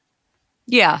it.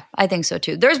 Yeah, I think so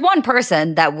too. There's one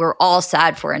person that we're all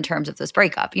sad for in terms of this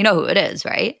breakup. You know who it is,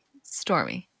 right?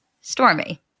 Stormy.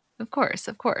 stormy. Of course,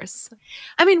 of course.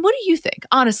 I mean, what do you think?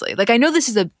 Honestly, like I know this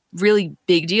is a really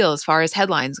big deal as far as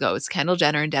headlines go. It's Kendall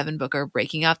Jenner and Devin Booker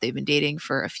breaking up. They've been dating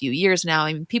for a few years now.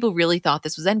 I mean, people really thought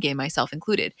this was endgame, myself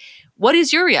included. What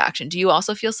is your reaction? Do you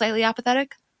also feel slightly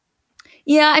apathetic?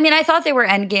 Yeah, I mean, I thought they were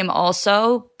endgame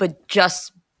also, but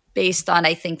just based on,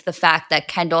 I think, the fact that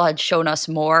Kendall had shown us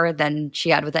more than she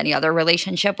had with any other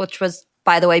relationship, which was,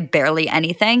 by the way, barely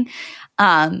anything.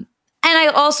 And I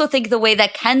also think the way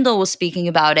that Kendall was speaking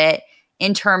about it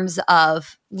in terms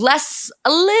of a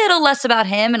little less about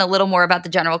him and a little more about the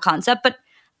general concept, but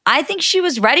I think she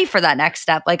was ready for that next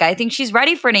step. Like, I think she's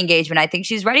ready for an engagement. I think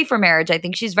she's ready for marriage. I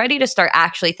think she's ready to start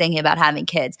actually thinking about having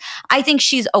kids. I think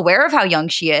she's aware of how young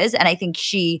she is, and I think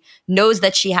she knows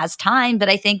that she has time, but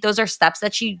I think those are steps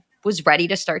that she was ready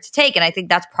to start to take. And I think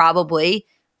that's probably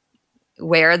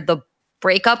where the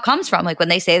breakup comes from. Like when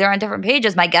they say they're on different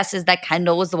pages, my guess is that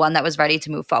Kendall was the one that was ready to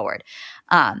move forward.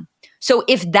 So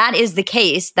if that is the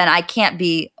case, then I can't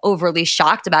be overly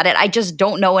shocked about it. I just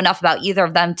don't know enough about either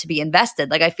of them to be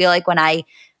invested. Like I feel like when I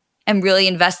am really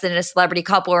invested in a celebrity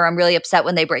couple or I'm really upset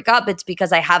when they break up, it's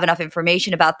because I have enough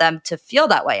information about them to feel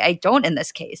that way. I don't in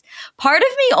this case. Part of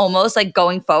me almost like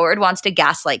going forward wants to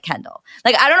gaslight Kendall.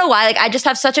 Like, I don't know why. Like, I just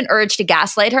have such an urge to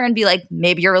gaslight her and be like,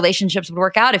 maybe your relationships would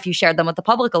work out if you shared them with the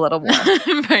public a little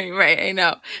more. Right. I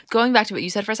know. Going back to what you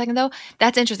said for a second, though,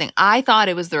 that's interesting. I thought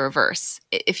it was the reverse.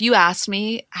 If you asked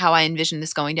me how I envisioned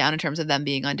this going down in terms of them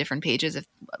being on different pages, if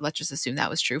let's just assume that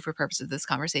was true for purposes of this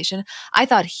conversation, I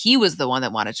thought he was the one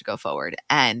that wanted to go forward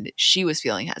and she was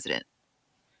feeling hesitant.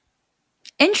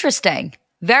 Interesting.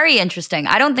 Very interesting.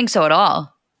 I don't think so at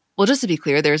all. Well, just to be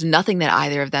clear, there's nothing that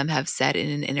either of them have said in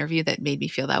an interview that made me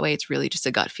feel that way. It's really just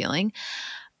a gut feeling.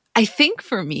 I think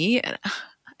for me,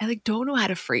 I like don't know how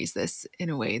to phrase this in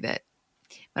a way that,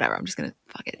 whatever, I'm just going to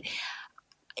fuck it.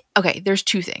 Okay, there's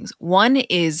two things. One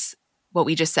is what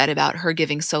we just said about her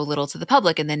giving so little to the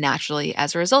public, and then naturally,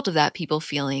 as a result of that, people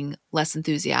feeling less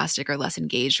enthusiastic or less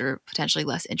engaged or potentially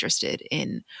less interested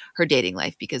in her dating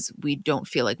life because we don't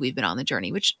feel like we've been on the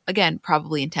journey, which, again,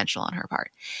 probably intentional on her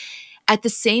part. At the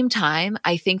same time,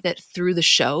 I think that through the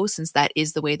show, since that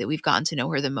is the way that we've gotten to know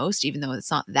her the most, even though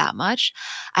it's not that much,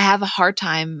 I have a hard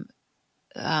time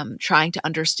trying to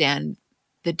understand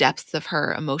the depth of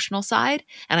her emotional side.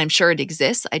 And I'm sure it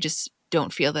exists. I just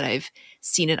don't feel that I've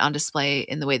seen it on display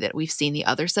in the way that we've seen the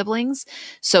other siblings.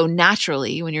 So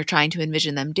naturally, when you're trying to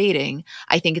envision them dating,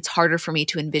 I think it's harder for me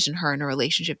to envision her in a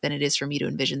relationship than it is for me to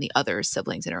envision the other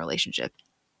siblings in a relationship.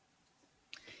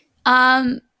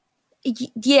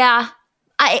 Yeah.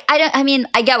 I mean,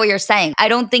 I get what you're saying. I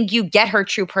don't think you get her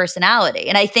true personality.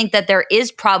 And I think that there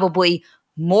is probably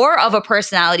more of a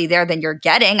personality there than you're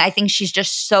getting. I think she's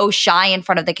just so shy in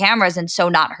front of the cameras and so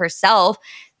not herself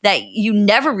that you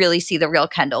never really see the real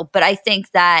Kendall. But I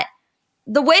think that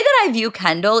the way that I view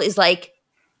Kendall is like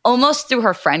almost through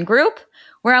her friend group,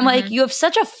 where I'm like, you have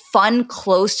such a fun,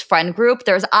 close friend group.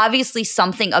 There's obviously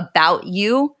something about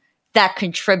you that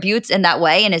contributes in that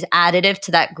way and is additive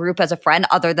to that group as a friend,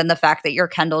 other than the fact that you're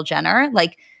Kendall Jenner.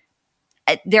 Like,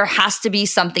 there has to be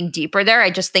something deeper there. I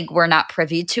just think we're not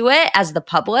privy to it as the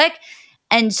public.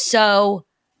 And so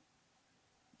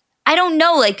I don't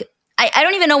know, like, I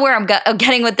don't even know where I'm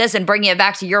getting with this and bringing it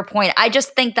back to your point. I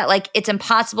just think that, like, it's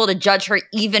impossible to judge her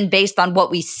even based on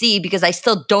what we see, because I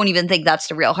still don't even think that's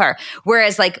the real her.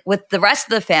 Whereas, like, with the rest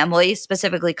of the family,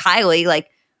 specifically Kylie,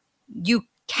 like, you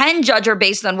can judge her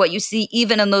based on what you see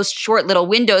even in those short little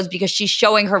windows, because she's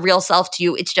showing her real self to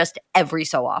you. It's just every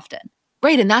so often.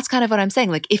 Right. And that's kind of what I'm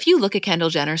saying. Like, if you look at Kendall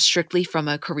Jenner strictly from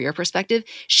a career perspective,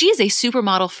 she is a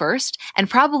supermodel first and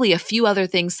probably a few other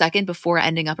things second before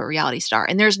ending up a reality star.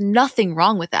 And there's nothing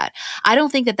wrong with that. I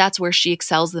don't think that that's where she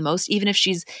excels the most, even if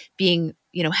she's being,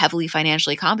 heavily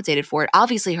financially compensated for it.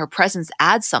 Obviously, her presence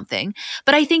adds something,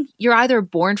 but I think you're either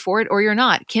born for it or you're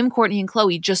not. Kim, Kourtney, and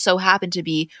Khloé just so happen to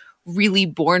be really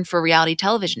born for reality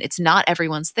television. It's not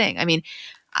everyone's thing. I mean,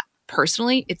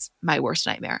 personally, it's my worst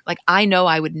nightmare. Like, I know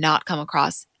I would not come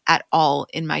across at all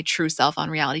in my true self on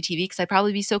reality TV because I'd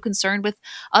probably be so concerned with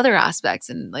other aspects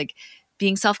and like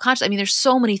being self-conscious. I mean, there's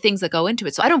so many things that go into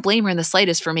it. So I don't blame her in the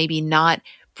slightest for maybe not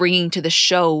bringing to the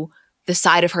show the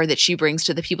side of her that she brings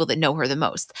to the people that know her the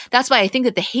most. That's why I think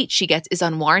that the hate she gets is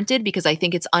unwarranted, because I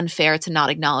think it's unfair to not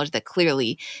acknowledge that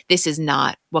clearly this is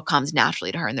not what comes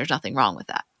naturally to her and there's nothing wrong with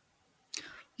that.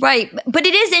 Right. But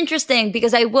it is interesting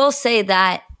because I will say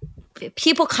that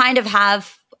people kind of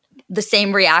have the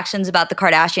same reactions about the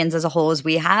Kardashians as a whole as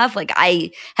we have. Like,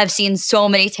 I have seen so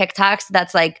many TikToks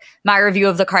that's like my review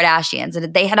of the Kardashians,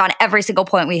 and they hit on every single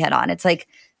point we hit on. It's like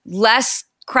less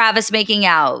Kravis making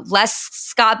out, less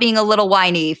Scott being a little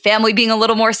whiny, family being a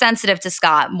little more sensitive to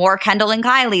Scott, more Kendall and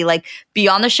Kylie, like be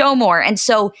on the show more. And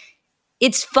so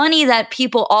it's funny that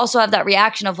people also have that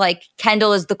reaction of like,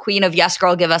 Kendall is the queen of yes,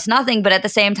 girl, give us nothing. But at the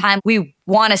same time, we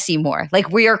want to see more.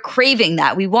 Like we are craving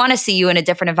that. We want to see you in a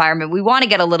different environment. We want to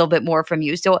get a little bit more from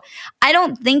you. So I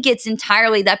don't think it's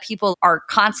entirely that people are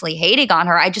constantly hating on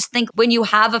her. I just think when you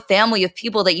have a family of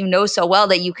people that you know so well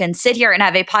that you can sit here and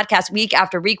have a podcast week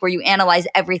after week where you analyze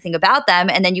everything about them,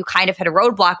 and then you kind of hit a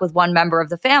roadblock with one member of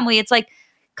the family, it's like,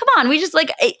 come on, we just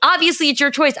like, obviously it's your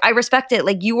choice. I respect it.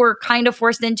 Like you were kind of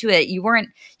forced into it.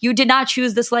 You did not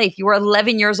choose this life. You were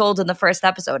 11 years old in the first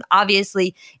episode.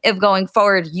 Obviously, if going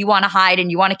forward, you want to hide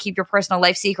and you want to keep your personal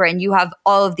life secret and you have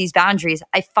all of these boundaries,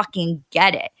 I fucking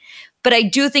get it. But I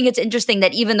do think it's interesting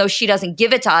that even though she doesn't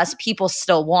give it to us, people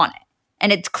still want it.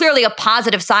 And it's clearly a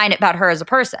positive sign about her as a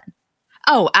person.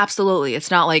 Oh, absolutely.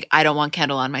 It's not like I don't want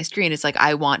Kendall on my screen. It's like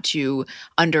I want to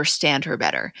understand her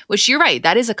better, which you're right.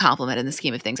 That is a compliment in the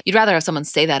scheme of things. You'd rather have someone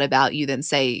say that about you than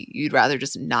say you'd rather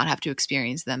just not have to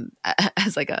experience them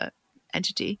as like a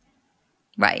entity.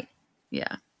 Right.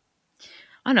 Yeah.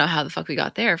 I don't know how the fuck we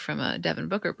got there from a Devin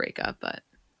Booker breakup, but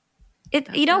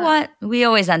you know what? We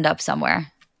always end up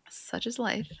somewhere. Such is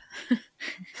life.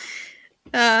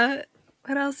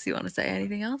 What else do you want to say?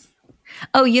 Anything else?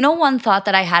 Oh, you know, one thought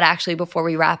that I had actually before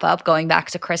we wrap up, going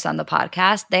back to Chris on the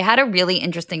podcast, they had a really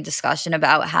interesting discussion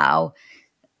about how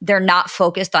they're not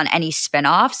focused on any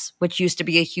spinoffs, which used to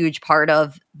be a huge part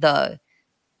of the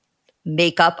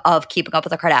makeup of Keeping Up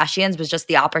with the Kardashians, was just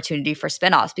the opportunity for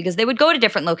spinoffs because they would go to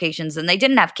different locations and they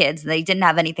didn't have kids and they didn't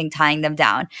have anything tying them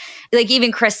down. Like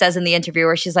even Chris says in the interview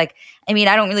where she's like, I mean,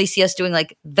 I don't really see us doing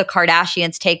like the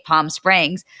Kardashians take Palm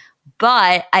Springs.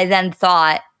 But I then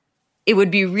thought, it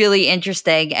would be really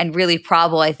interesting and really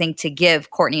probable, I think, to give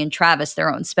Kourtney and Travis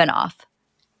their own spinoff.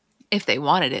 If they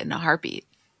wanted it in a heartbeat.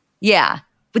 Yeah.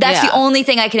 But that's the only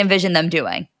thing I can envision them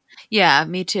doing. Yeah,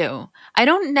 me too. I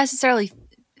don't necessarily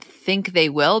think they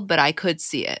will, but I could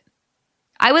see it.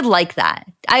 I would like that.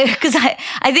 Because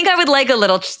I think I would like a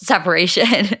little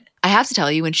separation. I have to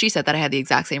tell you, when she said that, I had the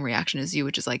exact same reaction as you,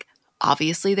 which is like,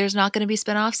 obviously there's not going to be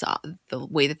spinoffs. The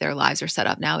way that their lives are set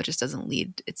up now, it just doesn't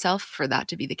lead itself for that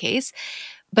to be the case.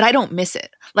 But I don't miss it.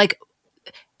 Like,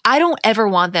 I don't ever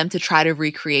want them to try to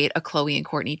recreate a Khloé and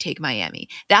Kourtney Take Miami.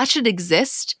 That should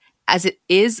exist as it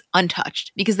is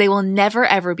untouched because they will never,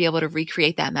 ever be able to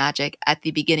recreate that magic at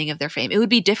the beginning of their fame. It would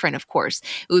be different, of course.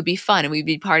 It would be fun and we'd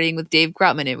be partying with Dave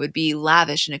Grutman. It would be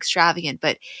lavish and extravagant,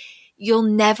 but you'll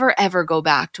never, ever go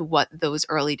back to what those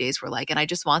early days were like. And I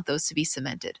just want those to be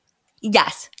cemented.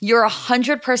 Yes, you're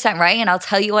 100% right. And I'll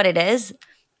tell you what it is.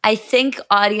 I think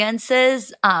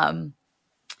audiences are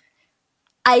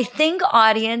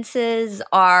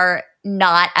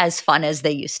not as fun as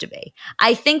they used to be.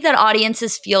 I think that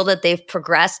audiences feel that they've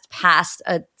progressed past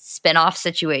a spinoff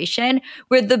situation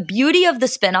where the beauty of the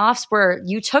spinoffs were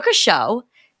you took a show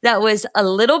that was a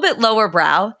little bit lower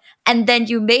brow and then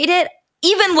you made it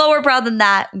even lower brow than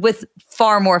that with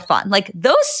far more fun. Like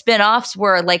those spinoffs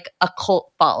were like a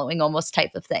cult following almost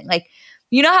type of thing. Like,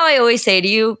 you know how I always say to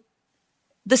you,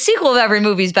 the sequel of every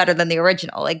movie is better than the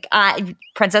original. Like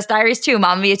Princess Diaries 2,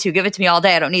 Mamma Mia 2, give it to me all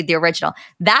day. I don't need the original.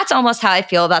 That's almost how I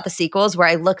feel about the sequels where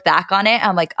I look back on it.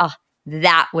 I'm like, oh,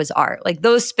 that was art. Like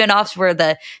those spinoffs were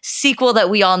the sequel that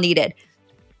we all needed.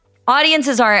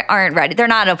 Audiences aren't ready. They're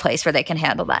not in a place where they can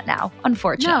handle that now,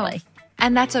 unfortunately. No.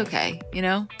 And that's okay, you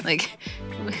know? Like,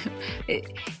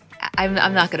 I'm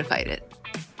not going to fight it.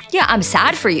 Yeah, I'm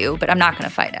sad for you, but I'm not going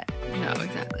to fight it. No,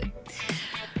 exactly.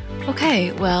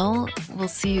 Okay, well, we'll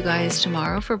see you guys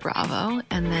tomorrow for Bravo,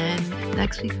 and then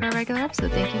next week for our regular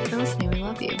episode. Thank you for listening. We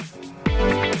love you.